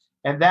enzyme.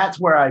 And that's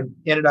where I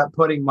ended up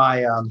putting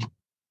my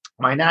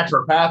my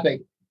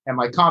naturopathic and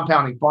my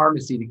compounding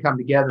pharmacy to come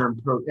together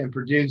and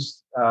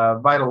produce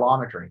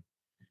vitalometry.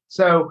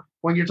 So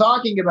when you're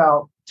talking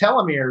about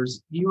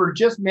telomeres, you were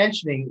just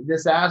mentioning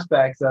this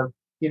aspect of,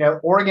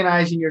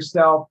 organizing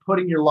yourself,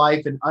 putting your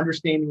life and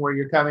understanding where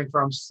you're coming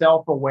from,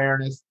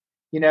 self-awareness.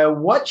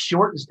 What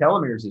shortens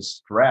telomeres is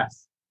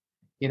stress.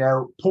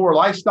 Poor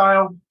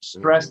lifestyle,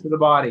 stress to the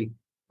body,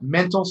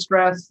 mental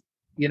stress,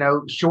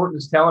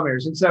 shortens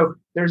telomeres. And so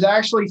there's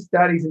actually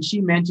studies, and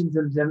she mentions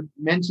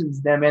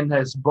them in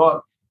this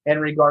book in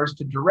regards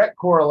to direct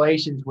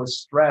correlations with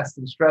stress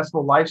and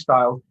stressful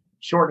lifestyles,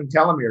 shortening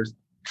telomeres.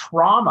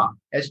 Trauma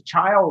as a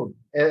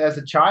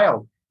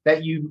child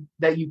that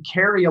you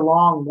carry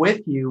along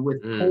with you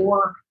with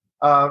poor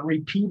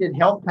repeated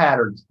health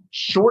patterns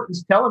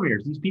shortens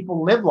telomeres. These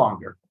people live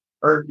longer,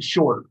 or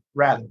shorter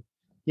rather.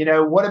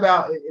 What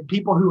about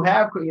people who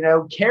have,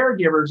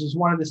 caregivers is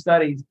one of the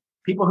studies,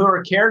 people who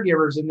are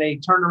caregivers and they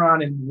turn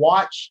around and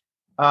watch,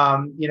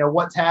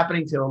 what's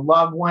happening to a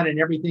loved one and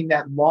everything,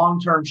 that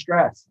long-term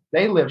stress,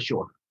 they live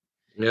shorter.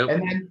 Yep.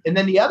 And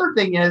then the other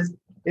thing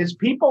is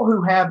people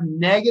who have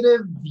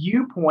negative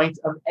viewpoints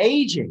of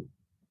aging.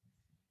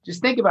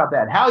 Just think about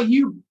that. How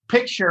you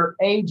picture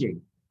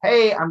aging.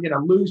 Hey, I'm going to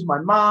lose my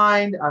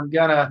mind. I'm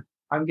going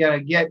to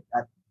get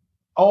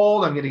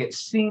old. I'm going to get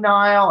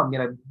senile. I'm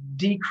going to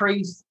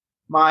decrease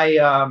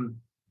my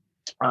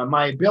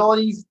my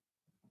abilities.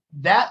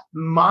 That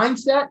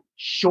mindset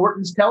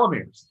shortens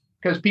telomeres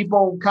because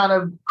people kind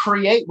of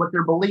create what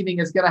they're believing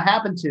is going to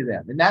happen to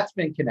them, and that's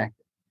been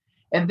connected.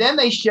 And then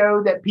they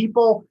show that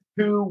people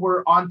who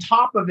were on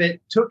top of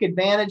it took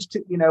advantage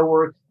to,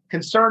 were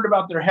concerned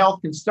about their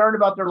health, concerned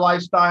about their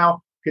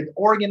lifestyle, could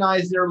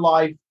organize their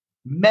life,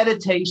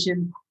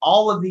 meditation,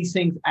 all of these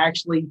things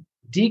actually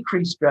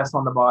decrease stress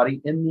on the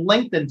body and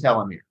lengthen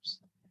telomeres.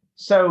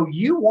 So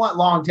you want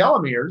long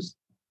telomeres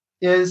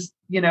is,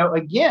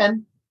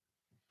 again,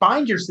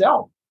 find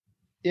yourself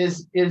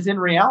is in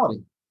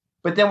reality.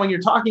 But then when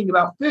you're talking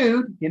about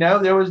food,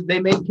 they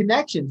made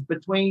connections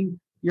between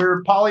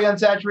your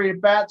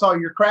polyunsaturated fats, all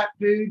your crap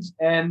foods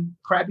and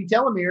crappy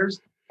telomeres,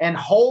 and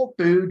whole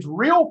foods,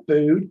 real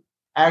food,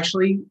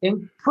 actually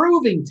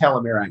improving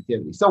telomere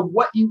activity. So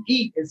what you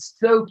eat is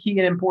so key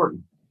and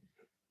important.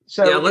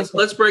 So yeah,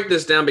 let's break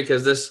this down,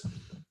 because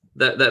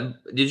that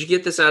did you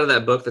get this out of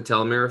that book, The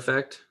Telomere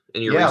Effect,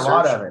 in your research? A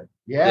lot of it.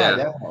 Yeah,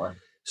 definitely.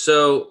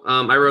 So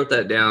I wrote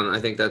that down. I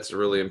think that's a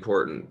really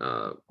important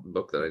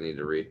book that I need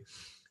to read.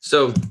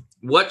 So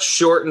what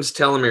shortens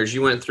telomeres?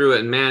 You went through it,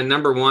 and man,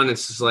 number one,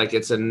 it's just like,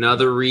 it's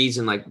another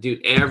reason, like,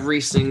 dude,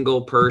 every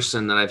single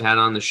person that I've had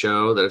on the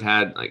show that have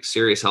had like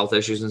serious health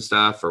issues and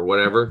stuff or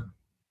whatever,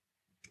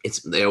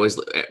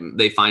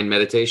 they find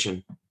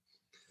meditation.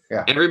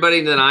 Yeah.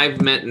 Everybody that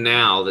I've met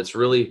now that's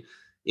really,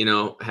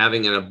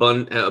 having an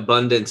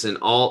abundance in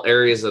all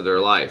areas of their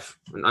life.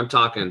 And I'm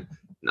talking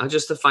not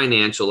just the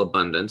financial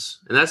abundance.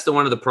 And that's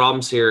one of the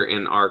problems here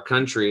in our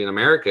country in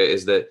America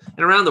is that,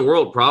 and around the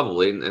world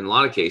probably in a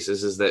lot of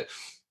cases, is that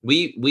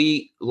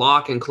we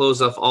lock and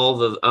close off all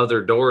the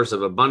other doors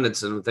of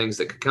abundance and things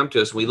that could come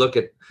to us. We look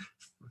at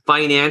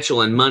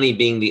financial and money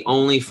being the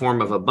only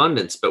form of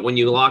abundance. But when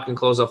you lock and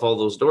close off all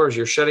those doors,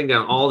 you're shutting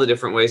down all the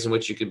different ways in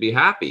which you could be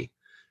happy.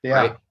 Yeah.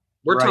 Right?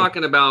 We're Right.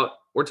 talking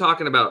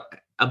about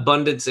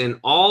abundance in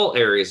all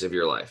areas of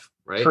your life,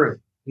 right? True.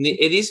 And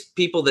it is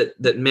people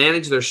that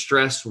manage their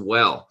stress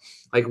well.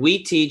 Like we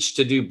teach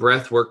to do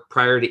breath work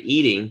prior to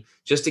eating,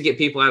 just to get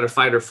people out of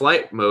fight or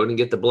flight mode and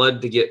get the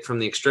blood to get from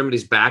the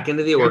extremities back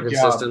into the Good organ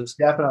job. systems,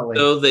 Definitely.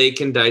 so they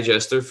can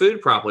digest their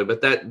food properly.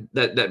 But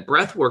that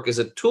breath work is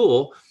a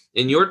tool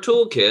in your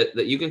toolkit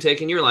that you can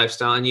take in your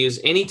lifestyle and use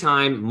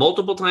anytime,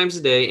 multiple times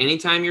a day,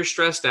 anytime you're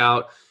stressed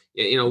out,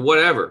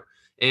 whatever.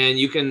 And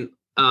you can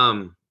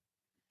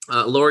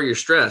lower your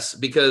stress,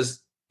 because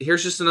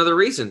here's just another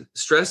reason.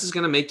 Stress is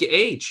going to make you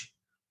age.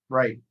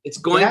 Right. It's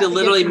going have to to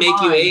literally get your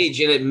make you mind-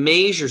 age, and it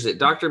measures it.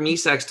 Dr.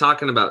 Mesak's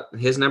talking about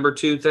his number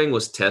 2 thing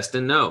was test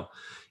and know.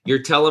 Your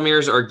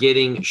telomeres are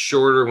getting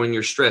shorter when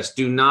you're stressed.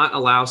 Do not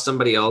allow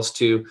somebody else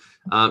to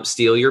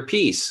steal your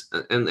peace.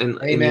 And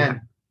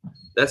Amen.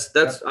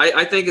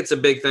 I think it's a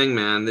big thing,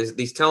 man.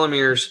 These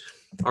telomeres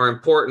are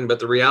important, but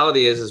the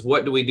reality is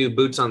what do we do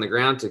boots on the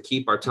ground to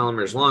keep our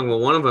telomeres long? Well,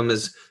 one of them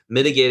is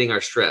mitigating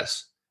our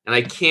stress. And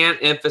I can't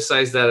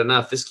emphasize that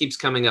enough. This keeps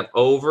coming up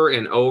over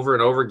and over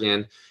and over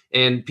again,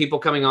 and people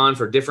coming on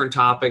for different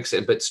topics,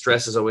 but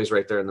stress is always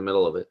right there in the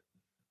middle of it.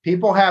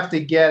 People have to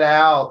get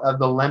out of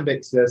the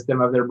limbic system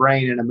of their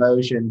brain and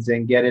emotions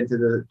and get into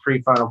the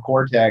prefrontal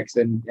cortex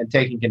and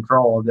taking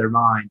control of their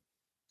mind.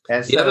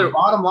 And so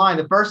bottom line,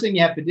 the first thing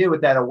you have to do with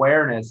that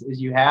awareness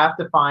is you have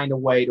to find a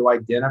way to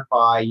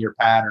identify your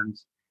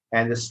patterns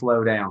and to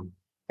slow down.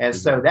 And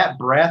so that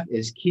breath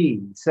is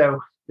key. So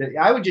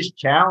I would just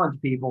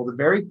challenge people. The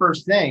very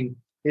first thing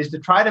is to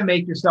try to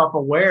make yourself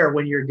aware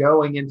when you're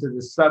going into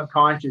the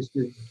subconscious,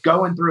 just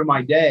going through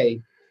my day,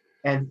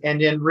 and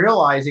then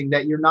realizing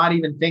that you're not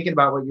even thinking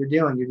about what you're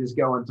doing. You're just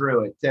going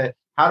through it. To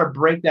how to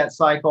break that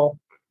cycle,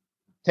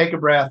 take a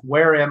breath.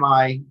 Where am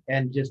I?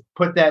 And just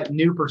put that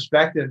new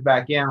perspective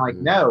back in. Like,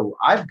 no,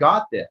 I've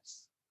got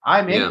this.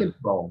 I'm in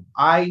control.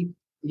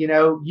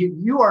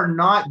 You are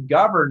not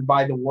governed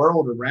by the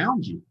world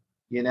around you,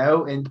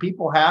 and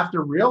people have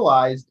to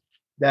realize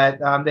that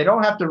they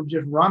don't have to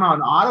just run on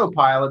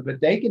autopilot,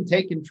 but they can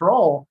take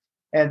control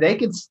and they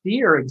can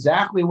steer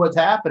exactly what's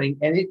happening.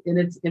 And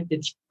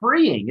it's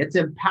freeing. It's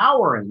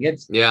empowering.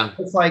 It's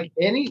like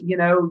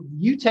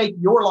you take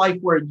your life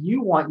where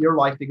you want your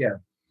life to go.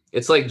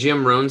 It's like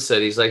Jim Rohn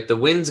said. He's like, the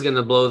wind's going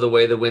to blow the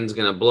way the wind's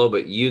going to blow,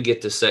 but you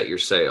get to set your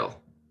sail.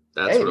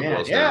 That's what it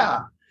boils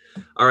down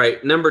to. All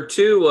right. Number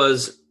 2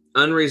 was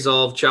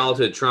unresolved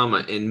childhood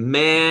trauma. And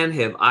man,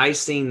 have I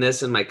seen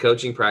this in my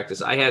coaching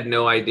practice. I had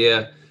no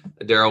idea,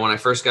 Daryl, when I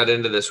first got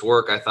into this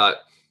work. I thought,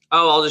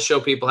 I'll just show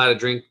people how to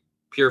drink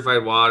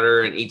purified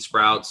water and eat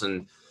sprouts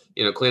and,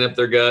 clean up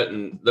their gut,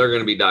 and they're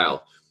going to be dialed.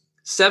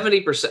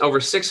 70%,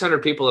 over 600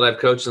 people that I've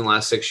coached in the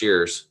last 6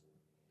 years,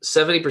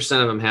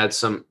 70% of them had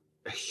some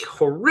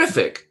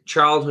horrific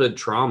childhood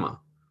trauma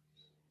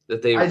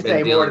that they've been dealing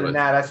with. I say more than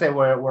that. I say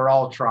we're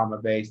all trauma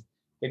based.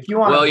 If you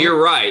want,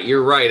 you're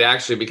right,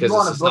 actually, because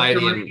of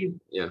society.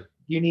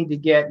 You need to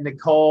get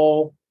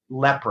Nicole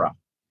Lepra,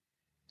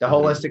 the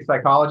holistic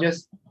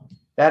psychologist.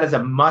 That is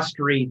a must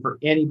read for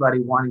anybody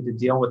wanting to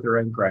deal with their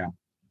own crap.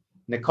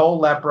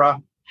 Nicole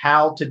Lepra,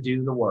 How to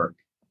Do the Work.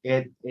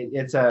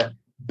 It's a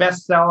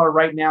bestseller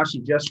right now. She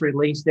just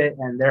released it,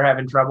 and they're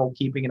having trouble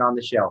keeping it on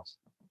the shelves.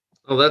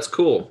 Oh, that's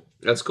cool.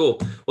 That's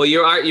cool. Well,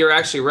 you're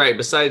actually right.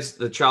 Besides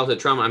the childhood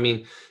trauma, I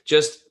mean,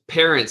 just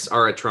parents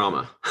are a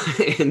trauma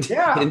in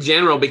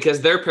general,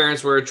 because their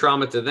parents were a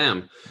trauma to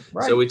them.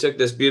 Right. So we took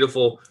this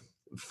beautiful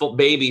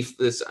baby,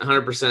 this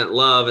 100%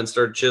 love, and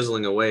started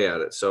chiseling away at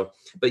it. So,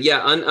 but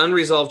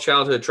unresolved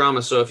childhood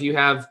trauma. So if you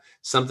have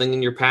something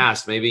in your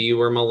past, maybe you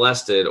were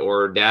molested,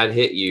 or dad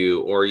hit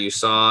you, or you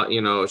saw,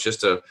 it's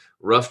just a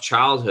rough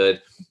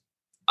childhood.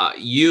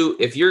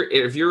 If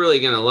you're really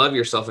going to love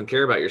yourself and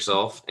care about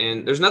yourself,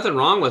 and there's nothing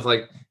wrong with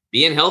like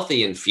being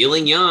healthy and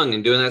feeling young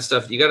and doing that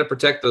stuff, you got to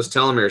protect those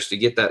telomeres to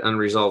get that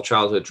unresolved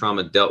childhood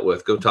trauma dealt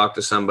with. Go talk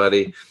to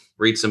somebody,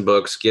 read some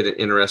books, get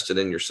interested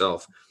in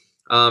yourself.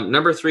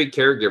 Number 3,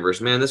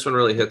 caregivers. Man, this one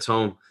really hits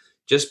home.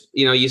 Just,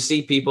 you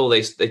see people,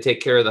 they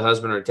take care of the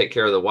husband or take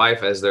care of the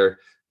wife as their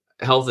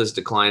health is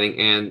declining.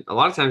 And a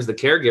lot of times the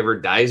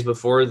caregiver dies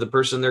before the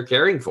person they're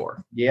caring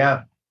for.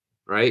 Yeah.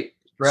 Right.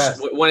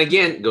 Stress. When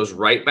again, goes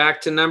right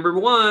back to number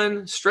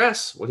 1,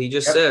 stress, what he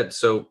just said.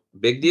 So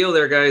big deal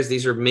there, guys.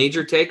 These are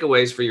major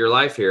takeaways for your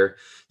life here.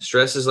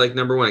 Stress is like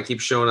number 1. It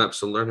keeps showing up.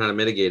 So learn how to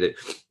mitigate it.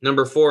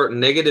 Number 4,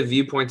 negative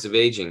viewpoints of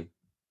aging.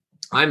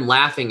 I'm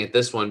laughing at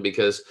this one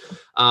because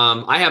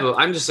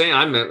I'm just saying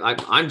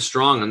I'm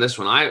strong on this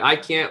one. I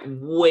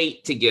can't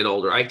wait to get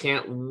older. I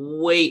can't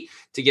wait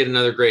to get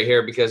another gray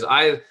hair because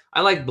I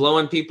like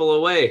blowing people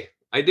away.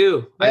 I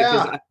do.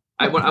 Yeah.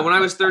 When I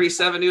was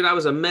 37, dude, I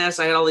was a mess.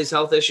 I had all these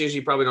health issues.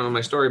 You probably don't know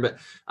my story, but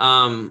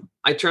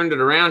I turned it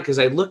around because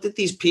I looked at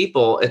these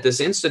people at this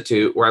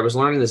institute where I was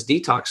learning this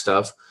detox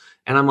stuff.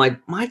 And I'm like,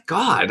 my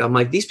God, I'm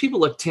like, these people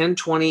look 10,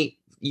 20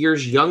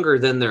 years younger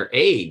than their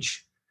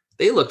age.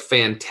 They look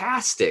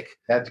fantastic.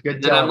 That's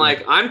good. And I'm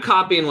like, I'm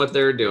copying what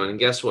they're doing. And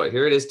guess what?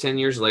 Here it is 10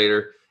 years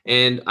later.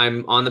 And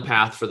I'm on the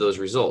path for those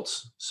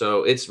results.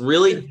 So it's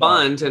really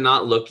fun to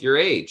not look your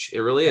age. It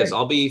really is.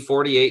 I'll be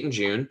 48 in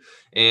June.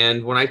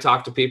 And when I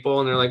talk to people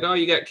and they're like, oh,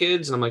 you got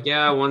kids? And I'm like,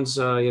 yeah, one's,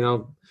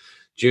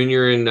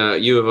 junior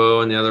in U of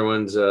O and the other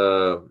one's,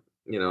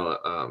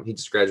 he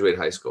just graduated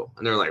high school.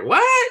 And they're like,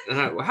 what?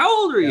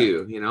 How old are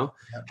you?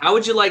 How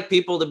would you like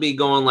people to be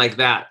going like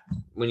that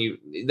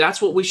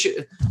that's what we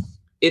should,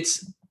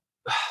 it's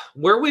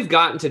where we've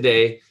gotten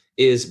today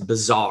is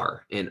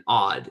bizarre and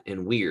odd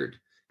and weird.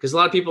 Because a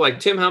lot of people are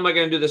like, Tim, how am I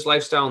going to do this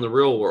lifestyle in the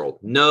real world?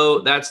 No,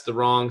 that's the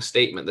wrong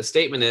statement. The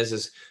statement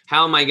is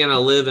how am I going to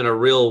live in a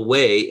real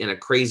way in a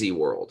crazy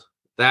world?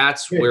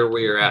 That's where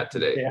we are at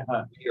today.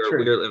 We are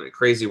living in a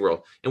crazy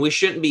world. And we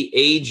shouldn't be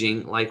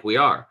aging like we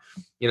are.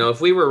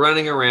 If we were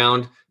running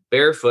around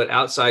barefoot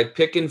outside,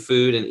 picking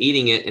food and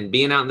eating it and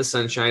being out in the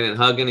sunshine and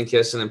hugging and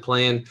kissing and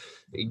playing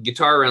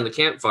guitar around the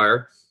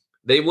campfire,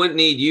 they wouldn't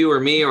need you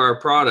or me or our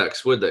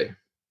products, would they?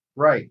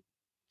 Right.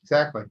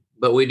 Exactly.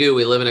 But we do.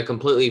 We live in a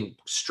completely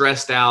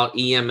stressed out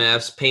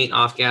EMFs, paint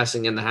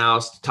off-gassing in the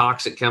house,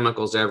 toxic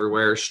chemicals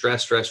everywhere,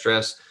 stress.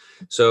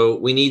 So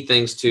we need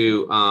things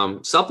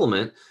to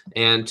supplement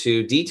and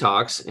to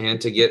detox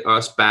and to get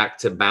us back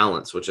to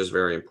balance, which is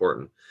very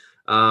important.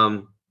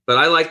 But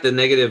I like the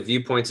negative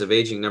viewpoints of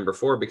aging number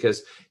 4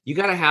 because you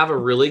got to have a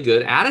really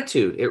good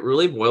attitude. It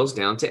really boils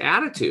down to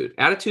attitude.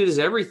 Attitude is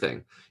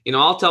everything.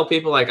 I'll tell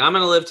people like, I'm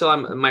going to live till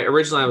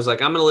originally I was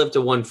like, I'm going to live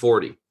to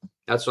 140.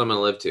 That's what I'm going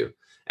to live to.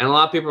 And a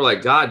lot of people are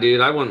like, God,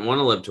 dude, I wouldn't want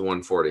to live to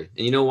 140.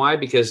 And you know why?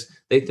 Because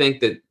they think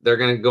that they're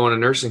going to go in a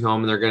nursing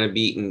home and they're going to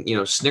be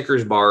eating,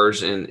 Snickers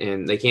bars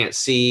and they can't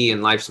see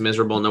and life's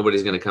miserable.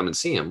 Nobody's going to come and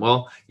see them.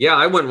 Well, yeah,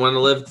 I wouldn't want to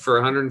live for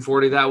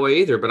 140 that way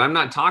either, but I'm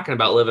not talking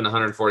about living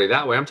 140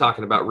 that way. I'm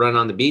talking about running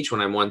on the beach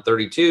when I'm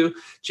 132,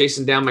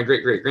 chasing down my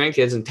great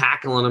grandkids and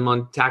tackling them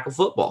on tackle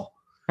football.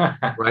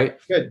 Right.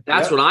 Good.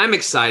 That's what I'm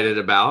excited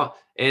about.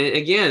 And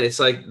again, it's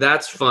like,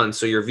 that's fun.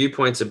 So your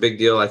viewpoint's a big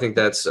deal. I think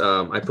that's,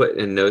 I put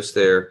in notes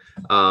there,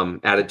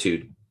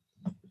 attitude,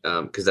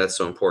 because that's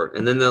so important.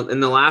 And then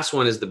the last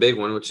one is the big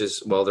one, which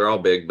is, well, they're all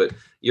big, but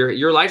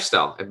your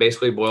lifestyle. It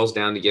basically boils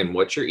down to, again,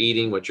 what you're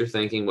eating, what you're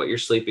thinking, what you're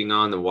sleeping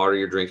on, the water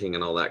you're drinking,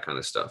 and all that kind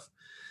of stuff.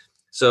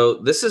 So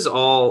this is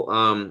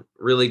all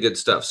really good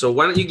stuff. So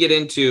why don't you get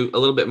into a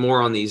little bit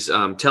more on these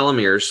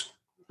telomeres?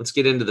 Let's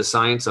get into the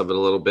science of it a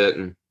little bit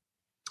and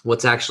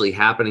what's actually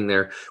happening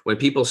there when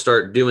people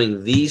start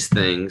doing these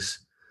things.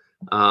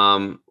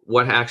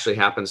 What actually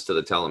happens to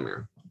the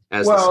telomere?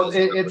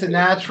 It's a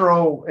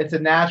natural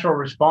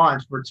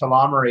response where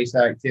telomerase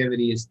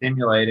activity is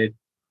stimulated,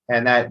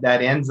 and that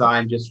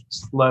enzyme just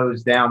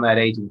slows down that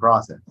aging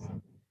process.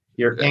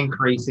 You're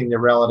increasing the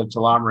relative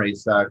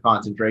telomerase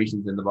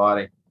concentrations in the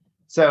body.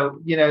 So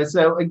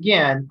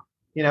again,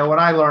 when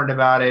I learned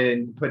about it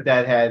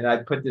and I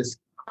put this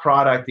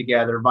product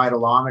together,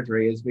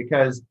 Vitalometry, is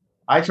because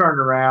I turned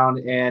around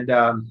and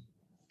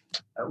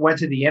went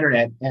to the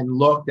internet and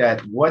looked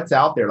at what's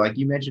out there. Like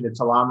you mentioned, a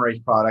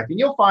telomerase product, and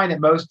you'll find that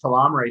most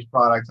telomerase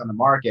products on the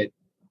market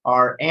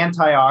are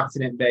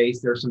antioxidant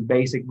based. There's some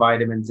basic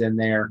vitamins in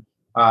there.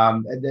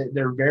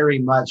 They're very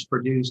much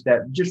produced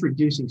at just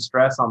reducing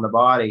stress on the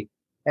body.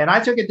 And I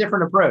took a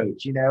different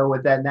approach,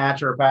 with that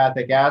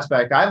naturopathic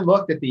aspect. I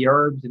looked at the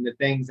herbs and the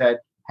things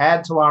that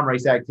had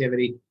telomerase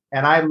activity,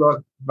 and I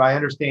looked by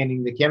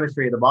understanding the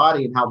chemistry of the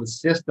body and how the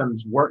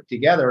systems work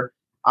together.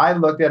 I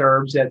looked at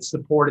herbs that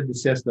supported the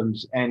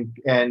systems and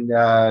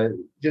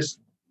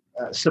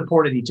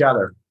supported each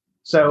other.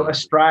 So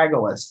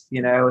astragalus,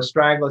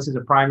 astragalus is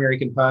a primary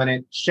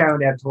component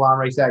shown to have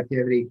telomerase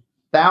activity.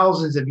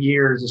 Thousands of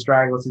years,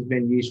 astragalus has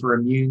been used for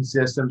immune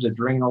systems,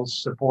 adrenal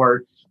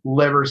support,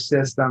 liver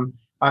system.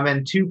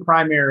 And 2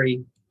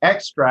 primary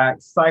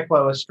extracts,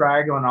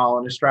 cycloastragenol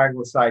and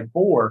astragaloside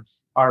 4,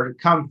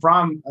 come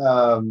from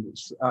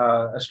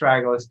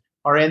astragalus,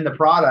 are in the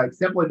product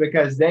simply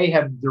because they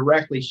have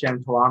directly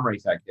shown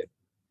telomerase activity.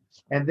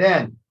 And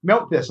then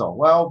milk thistle.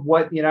 Well,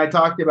 I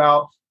talked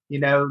about,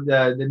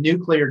 the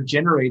nuclear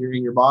generator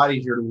in your body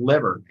is your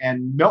liver.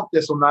 And milk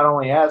thistle not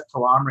only has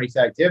telomerase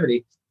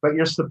activity, but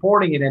you're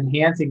supporting and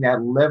enhancing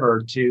that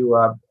liver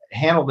to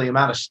handle the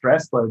amount of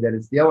stress load that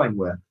it's dealing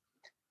with.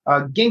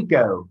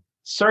 Ginkgo,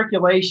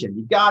 circulation.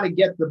 You got to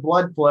get the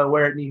blood flow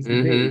where it needs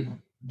to be.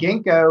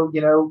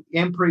 Ginkgo,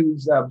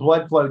 improves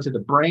blood flow to the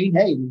brain.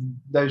 Hey,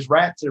 those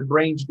rats, their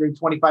brains grew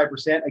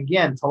 25%.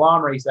 Again,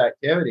 telomerase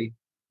activity,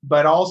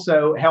 but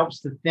also helps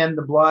to thin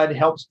the blood,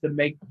 helps to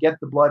get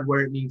the blood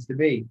where it needs to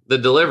be. The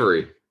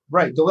delivery.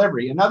 Right,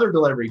 delivery. Another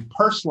delivery,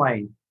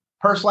 purslane.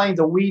 Purslane's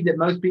a weed that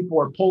most people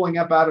are pulling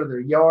up out of their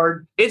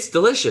yard. It's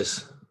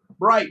delicious.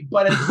 Right.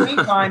 But at the same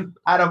time,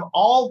 out of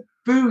all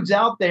foods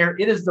out there,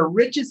 it is the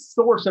richest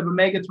source of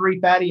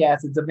omega-3 fatty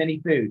acids of any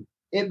food.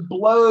 It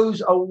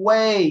blows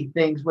away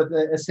things with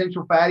the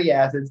essential fatty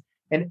acids.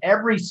 And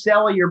every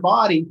cell of your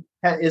body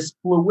is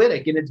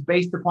fluidic, and it's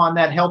based upon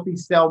that healthy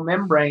cell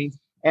membranes.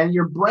 And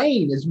your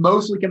brain is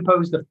mostly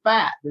composed of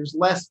fat. There's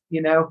less,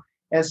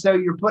 and so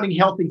you're putting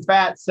healthy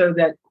fat so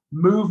that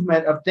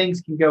movement of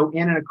things can go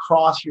in and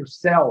across your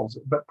cells.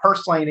 But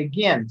personally, and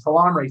again,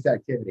 telomerase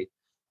activity.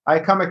 I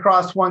come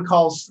across one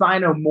called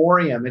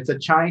Sinomorium. It's a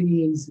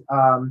Chinese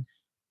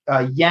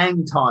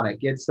yang tonic.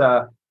 It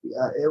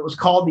was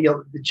called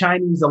the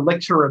Chinese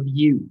elixir of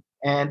youth,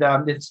 and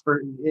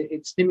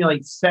it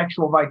stimulates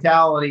sexual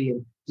vitality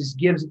and just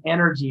gives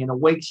energy and it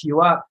wakes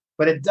you up.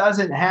 But it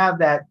doesn't have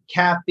that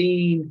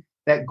caffeine,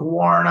 that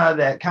guarana,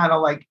 that kind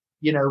of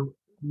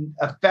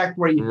effect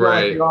where you feel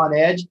like you're on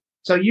edge.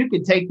 So you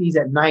could take these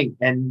at night,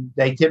 and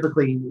they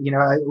typically,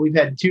 we've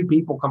had 2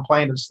 people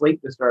complain of sleep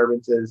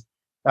disturbances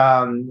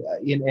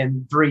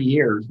in 3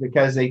 years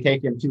because they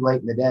take them too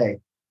late in the day.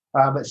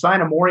 But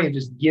Sinomorium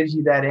just gives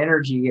you that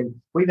energy. And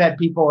we've had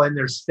people in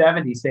their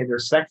 70s say their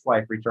sex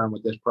life returned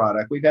with this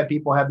product. We've had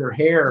people have their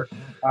hair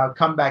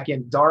come back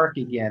in dark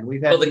again. The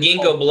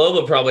ginkgo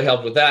biloba probably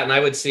helped with that. And I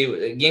would see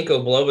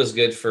ginkgo biloba is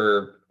good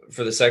for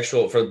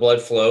the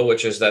blood flow,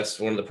 that's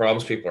one of the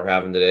problems people are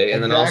having today.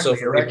 And then also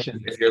for people,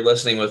 if you're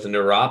listening with a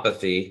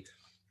neuropathy,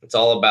 it's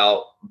all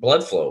about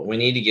blood flow. We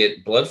need to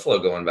get blood flow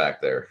going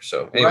back there.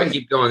 So anyway,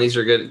 Keep going. These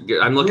are good.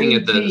 I'm looking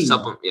at the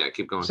supplement. Yeah,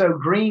 keep going. So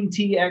green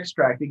tea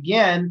extract,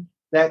 again,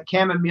 that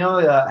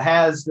chamomile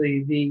has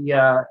the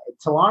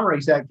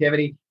telomerase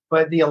activity,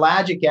 but the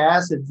ellagic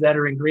acids that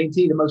are in green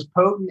tea, the most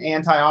potent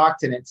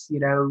antioxidants,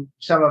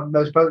 some of the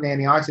most potent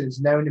antioxidants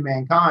known to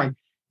mankind.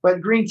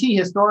 But green tea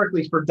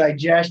historically is for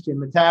digestion,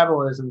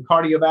 metabolism,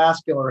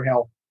 cardiovascular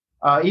health,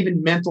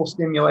 even mental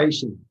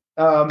stimulation.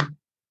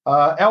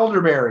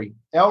 Elderberry,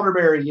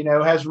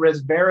 has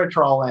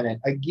resveratrol in it.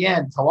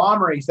 Again,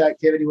 telomerase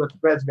activity with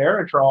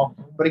resveratrol,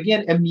 but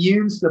again,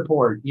 immune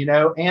support,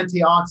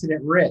 antioxidant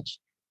rich.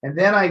 And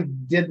then I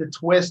did the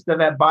twist of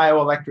that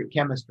bioelectric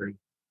chemistry.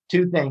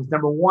 2 things.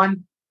 Number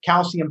 1,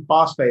 calcium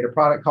phosphate, a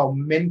product called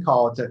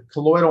Mincol. It's a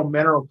colloidal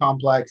mineral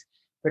complex.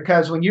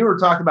 Because when you were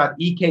talking about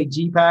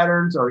EKG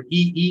patterns or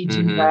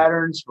EEG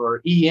patterns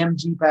or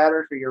EMG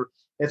patterns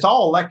it's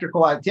all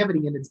electrical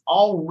activity, and it's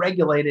all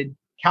regulated.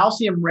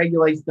 Calcium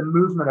regulates the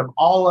movement of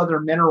all other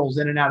minerals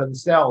in and out of the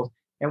cells.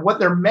 And what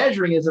they're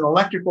measuring is an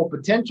electrical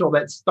potential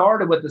that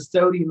started with the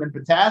sodium and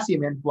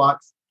potassium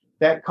influx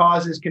that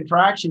causes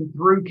contraction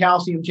through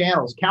calcium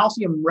channels.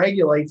 Calcium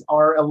regulates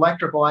our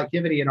electrical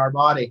activity in our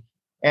body,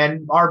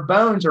 and our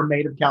bones are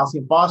made of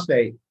calcium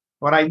phosphate.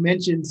 When I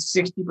mentioned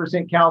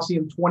 60%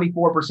 calcium,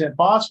 24%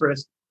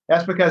 phosphorus,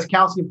 that's because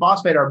calcium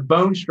phosphate, our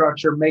bone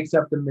structure, makes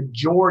up the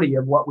majority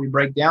of what we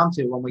break down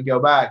to when we go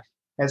back.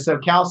 And so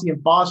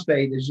calcium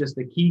phosphate is just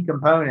a key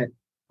component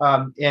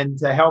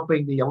into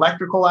helping the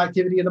electrical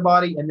activity of the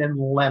body. And then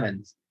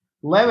lemons.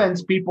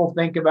 Lemons people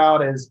think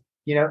about as,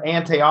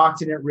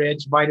 antioxidant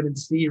rich, vitamin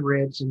C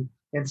rich,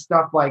 and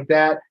stuff like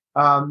that.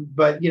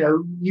 But,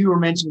 you were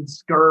mentioning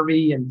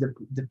scurvy and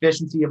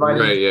deficiency of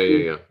vitamin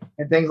C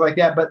and things like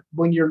that. But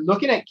when you're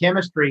looking at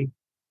chemistry,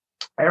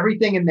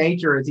 everything in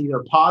nature is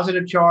either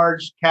positive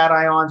charged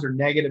cations or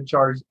negative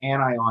charged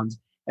anions.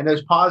 And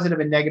those positive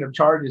and negative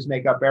charges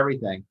make up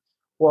everything.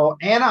 Well,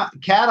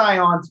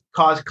 cations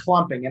cause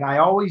clumping. And I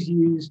always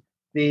use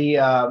the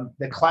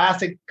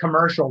classic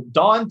commercial.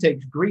 Dawn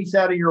takes grease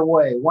out of your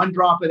way. 1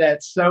 drop of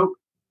that soap,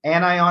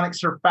 anionic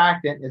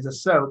surfactant is a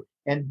soap.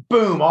 And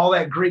boom, all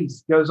that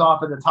grease goes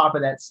off at the top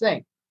of that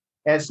sink.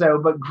 And so,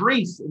 but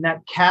grease and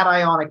that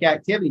cationic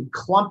activity,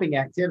 clumping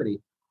activity,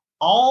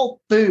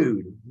 all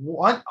food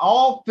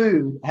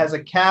has a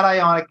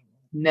cationic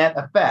net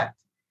effect,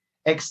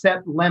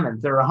 except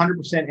lemons. They're 100%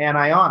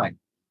 anionic.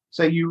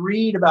 So you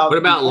read about— What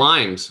about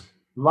limes?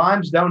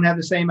 Limes don't have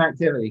the same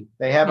activity.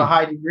 They have a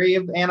high degree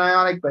of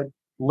anionic, but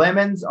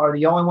lemons are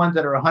the only ones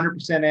that are 100%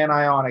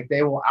 anionic.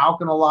 They will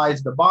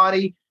alkalize the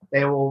body.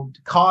 They will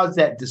cause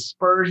that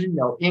dispersion.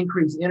 They'll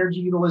increase energy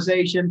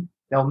utilization.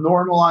 They'll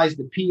normalize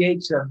the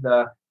pH of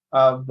the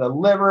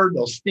liver.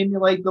 They'll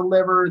stimulate the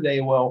liver. They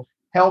will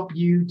help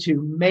you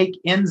to make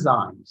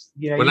enzymes.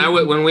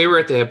 When we were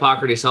at the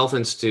Hippocrates Health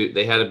Institute,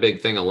 they had a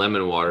big thing of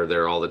lemon water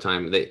there all the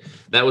time.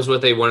 That was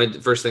what they wanted.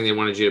 The first thing they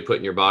wanted you to put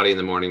in your body in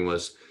the morning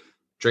was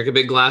drink a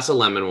big glass of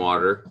lemon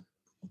water,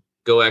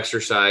 go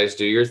exercise,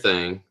 do your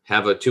thing,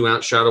 have a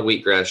 2-ounce shot of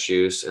wheatgrass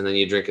juice, and then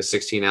you drink a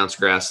 16-ounce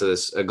glass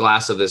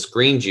of this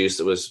green juice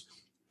that was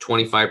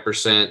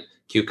 25%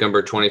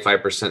 cucumber,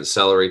 25%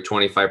 celery,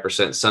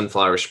 25%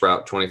 sunflower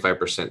sprout,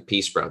 25%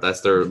 pea sprout.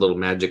 That's their little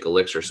magic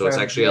elixir. So it's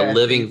actually a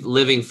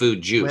living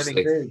food juice.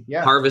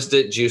 Harvest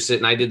it, juice it.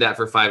 And I did that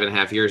for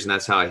 5.5 years, and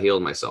that's how I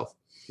healed myself.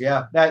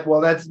 Yeah.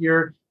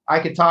 I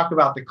could talk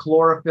about the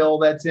chlorophyll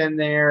that's in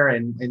there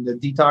and the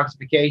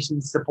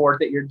detoxification support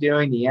that you're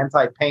doing, the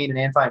anti-pain and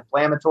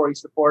anti-inflammatory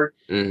support.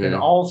 And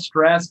all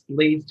stress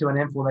leads to an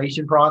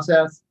inflammation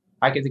process.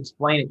 I could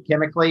explain it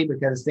chemically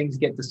because things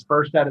get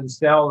dispersed out of the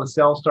cell. The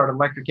cells start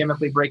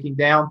electrochemically breaking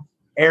down.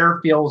 Air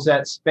fills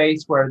that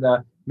space where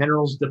the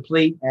minerals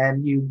deplete,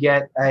 and you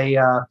get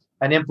an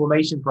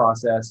inflammation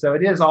process. So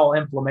it is all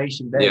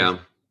inflammation based. Yeah.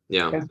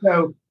 Yeah. And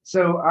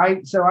so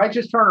I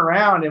just turned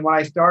around, and when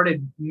I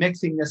started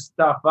mixing this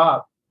stuff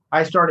up,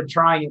 I started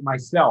trying it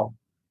myself,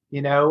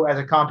 as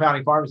a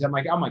compounding pharmacist. I'm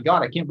like, oh my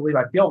God, I can't believe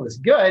I feel this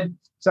good.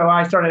 So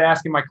I started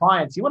asking my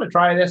clients, you want to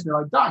try this? And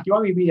they're like, Doc, you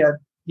want me to be a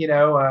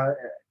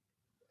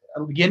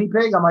guinea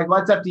pig? I'm like,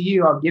 well, it's up to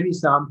you. I'll give you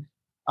some.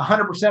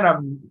 100% of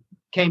them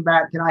came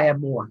back. Can I have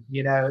more?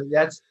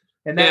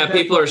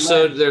 People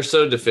are they're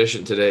so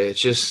deficient today.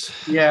 It's just,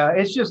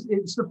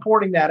 it's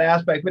supporting that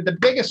aspect. But the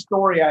biggest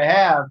story I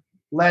have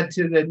led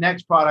to the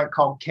next product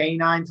called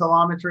Canine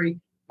Telemetry.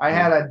 I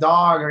had a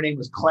dog, her name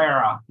was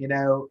Clara,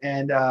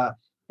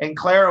 and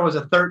Clara was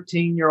a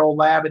 13-year-old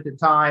lab at the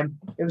time.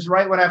 It was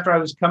right after I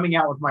was coming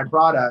out with my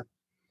product.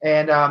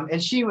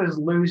 And she was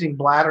losing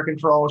bladder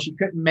control. She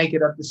couldn't make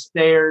it up the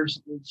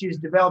stairs. She was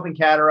developing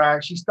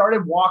cataracts. She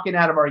started walking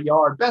out of our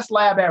yard. Best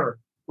lab ever.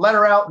 Let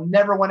her out,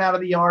 never went out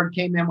of the yard,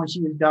 came in when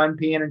she was done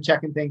peeing and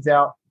checking things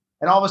out.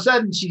 And all of a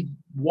sudden, she's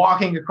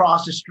walking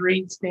across the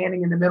street,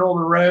 standing in the middle of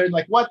the road.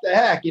 Like, what the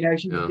heck?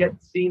 She was getting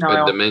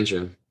senile.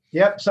 Dementia.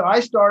 Yep.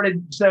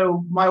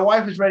 So my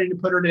wife was ready to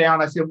put her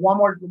down. I said, one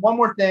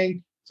more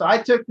thing. So I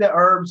took the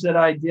herbs that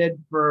I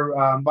did for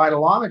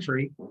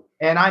Vitalometry,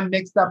 and I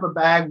mixed up a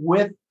bag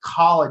with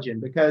collagen,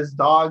 because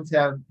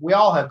we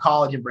all have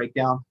collagen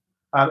breakdown.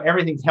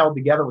 Everything's held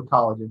together with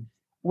collagen.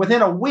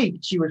 Within a week,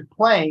 she was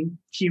playing.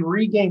 She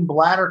regained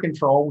bladder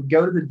control, would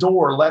go to the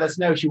door, let us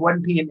know she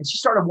wasn't peeing, and she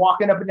started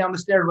walking up and down the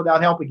stairs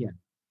without help again.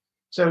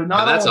 So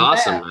that's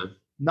awesome, man.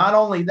 Not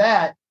only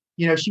that,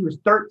 she was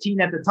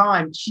 13 at the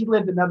time. She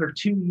lived another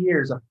 2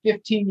 years, a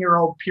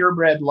 15-year-old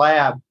purebred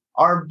lab.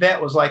 Our vet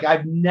was like,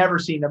 I've never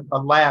seen a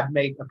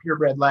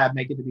purebred lab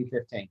make it to be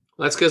 15.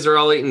 Well, that's because they're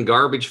all eating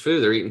garbage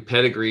food. They're eating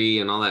pedigree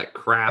and all that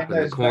crap,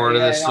 and the corn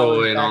and the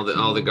soy and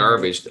all the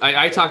garbage.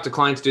 I talk to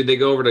clients, dude, they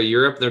go over to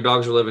Europe, their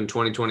dogs are living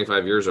 20,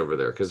 25 years over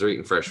there because they're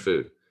eating fresh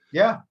food.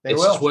 Yeah,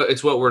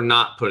 it's what we're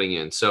not putting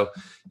in. So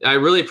I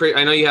really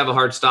I know you have a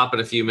hard stop in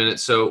a few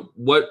minutes. So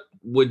what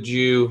were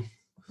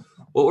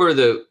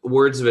the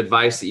words of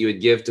advice that you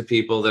would give to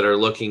people that are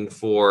looking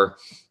for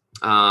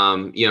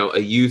a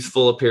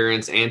youthful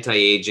appearance,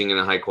 anti-aging, and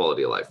a high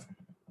quality of life?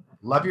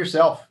 Love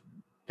yourself.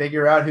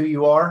 Figure out who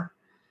you are.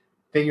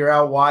 Figure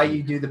out why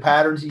you do the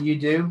patterns that you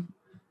do.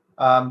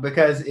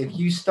 Because if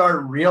you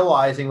start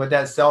realizing with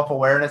that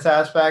self-awareness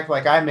aspect,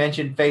 like I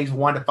mentioned phase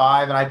 1 to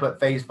 5, and I put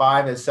phase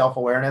 5 as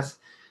self-awareness,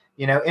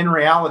 in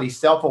reality,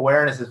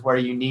 self-awareness is where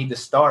you need to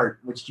start,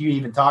 which you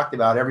even talked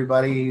about.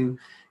 Everybody who,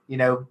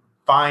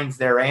 finds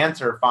their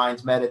answer,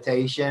 finds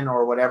meditation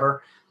or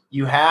whatever.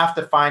 You have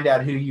to find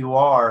out who you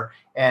are.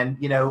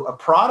 And, a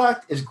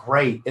product is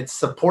great. It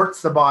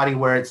supports the body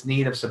where it's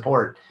need of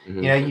support.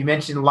 Mm-hmm. You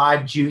mentioned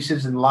live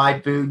juices and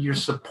live food. You're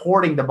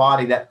supporting the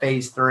body, that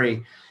phase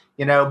 3,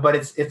 but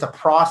it's a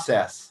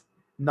process,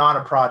 not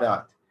a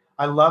product.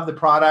 I love the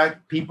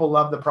product. People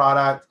love the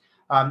product.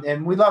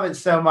 And we love it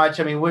so much.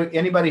 I mean,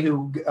 anybody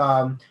who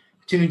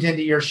tunes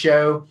into your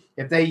show,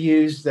 if they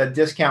use the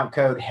discount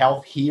code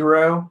Health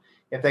Hero,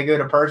 if they go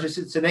to purchase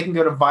it, so they can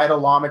go to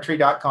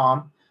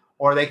Vitalometry.com,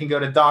 or they can go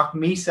to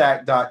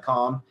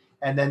docmesack.com,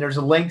 and then there's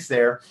links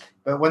there.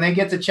 But when they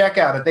get to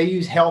checkout, if they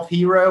use Health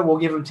Hero, we'll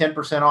give them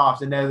 10% off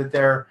to know that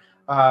they're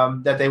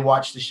that they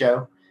watch the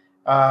show.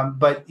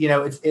 But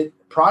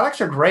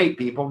products are great,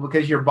 people,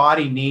 because your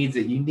body needs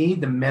it. You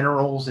need the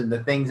minerals and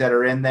the things that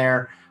are in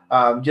there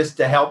just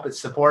to help it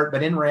support.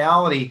 But in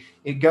reality,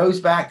 it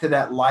goes back to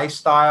that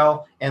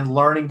lifestyle and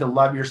learning to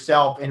love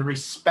yourself and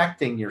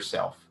respecting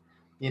yourself.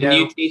 Do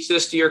you teach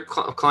this to your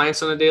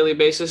clients on a daily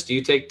basis? Do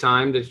you take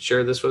time to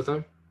share this with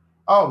them?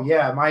 Oh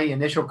yeah, my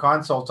initial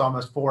consult's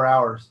almost 4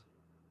 hours.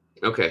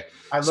 Okay,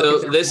 so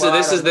this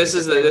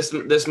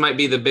might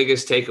be the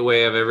biggest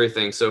takeaway of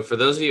everything. So for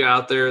those of you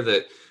out there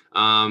that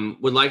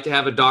would like to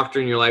have a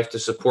doctor in your life to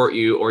support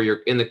you, or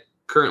you're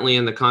currently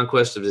in the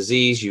conquest of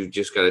disease, you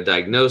just got a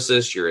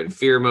diagnosis, you're in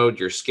fear mode,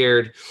 you're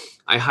scared,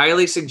 I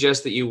highly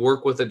suggest that you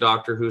work with a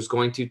doctor who's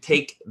going to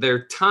take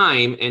their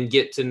time and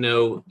get to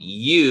know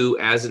you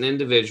as an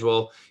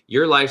individual,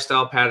 your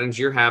lifestyle patterns,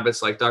 your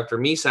habits, like Dr.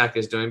 Mesack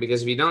is doing.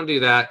 Because if you don't do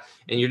that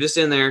and you're just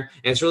in there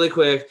and it's really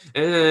quick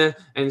and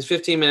it's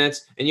 15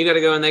 minutes and you got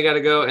to go and they got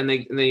to go and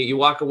you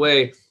walk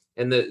away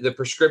and the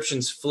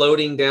prescription's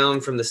floating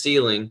down from the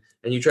ceiling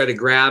and you try to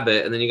grab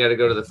it and then you got to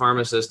go to the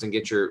pharmacist and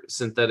get your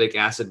synthetic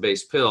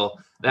acid-based pill,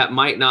 that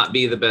might not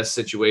be the best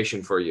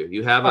situation for you.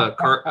 You have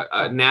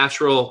a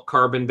natural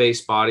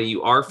carbon-based body.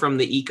 You are from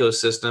the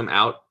ecosystem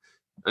out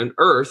on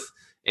Earth,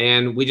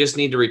 and we just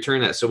need to return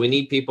that. So we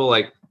need people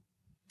like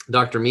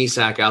Dr.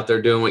 Mesack out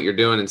there doing what you're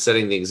doing and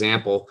setting the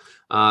example,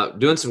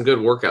 doing some good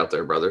work out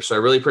there, brother. So I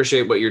really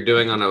appreciate what you're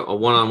doing on a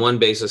one-on-one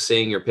basis,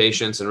 seeing your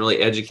patients and really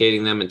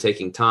educating them and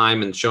taking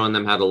time and showing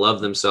them how to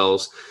love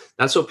themselves.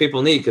 that's what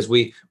people need, because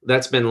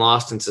that's been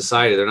lost in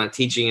society. They're not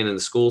teaching it in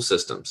the school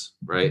systems,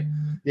 right?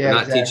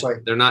 Yeah,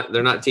 they're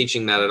not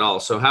teaching that at all.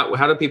 So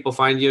how do people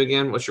find you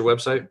again? What's your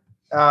website?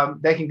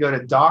 They can go to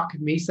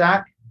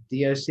DocMisak,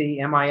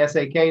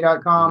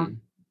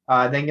 DocMisak.com.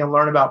 Then you'll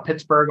learn about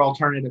Pittsburgh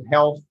Alternative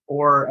Health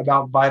or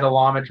about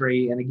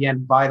Vitalometry. And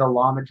again,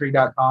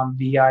 vitalometry.com,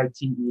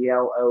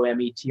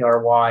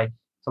 VITELOMETRY,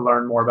 to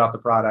learn more about the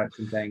products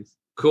and things.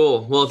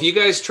 Cool. Well, if you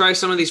guys try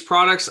some of these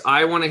products,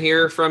 I want to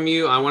hear from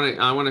you. I want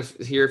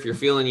to hear if you're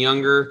feeling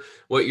younger,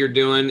 what you're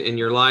doing in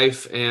your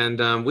life.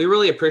 And we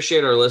really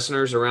appreciate our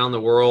listeners around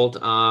the world.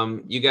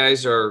 You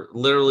guys are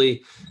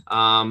literally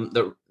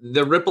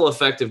the ripple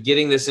effect of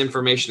getting this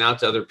information out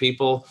to other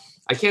people.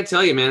 I can't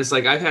tell you, man. It's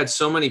like I've had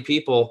so many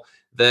people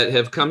that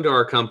have come to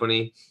our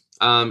company,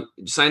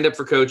 signed up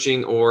for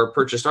coaching or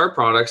purchased our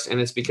products.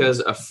 And it's because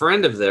a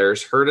friend of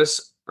theirs heard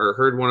us or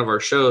heard one of our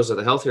shows at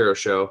the Health Hero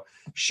Show,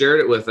 shared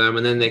it with them.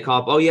 And then they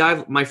call up, oh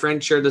yeah, my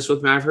friend shared this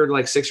with me. I've heard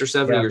like 6 or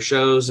 7 of your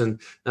shows. And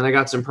then I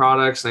got some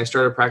products and I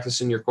started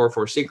practicing your Core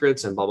 4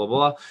 secrets and blah, blah,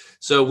 blah.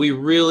 So we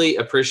really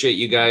appreciate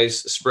you guys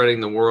spreading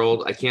the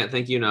world. I can't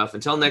thank you enough.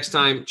 Until next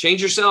time,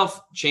 change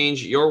yourself,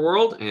 change your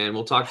world, and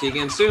we'll talk to you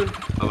again soon.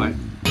 Bye-bye.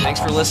 Thanks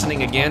for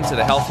listening again to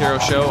the Health Hero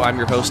Show. I'm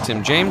your host,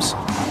 Tim James.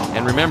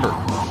 And remember,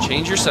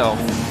 change yourself,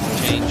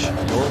 change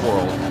your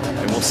world,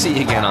 and we'll see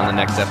you again on the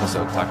next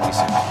episode. Talk to you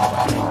soon.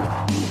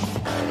 Bye-bye.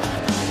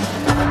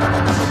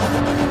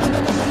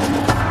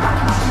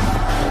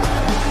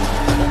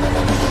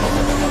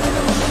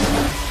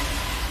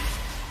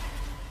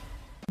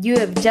 You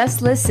have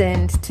just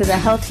listened to the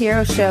Health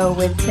Hero Show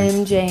with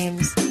Tim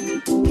James.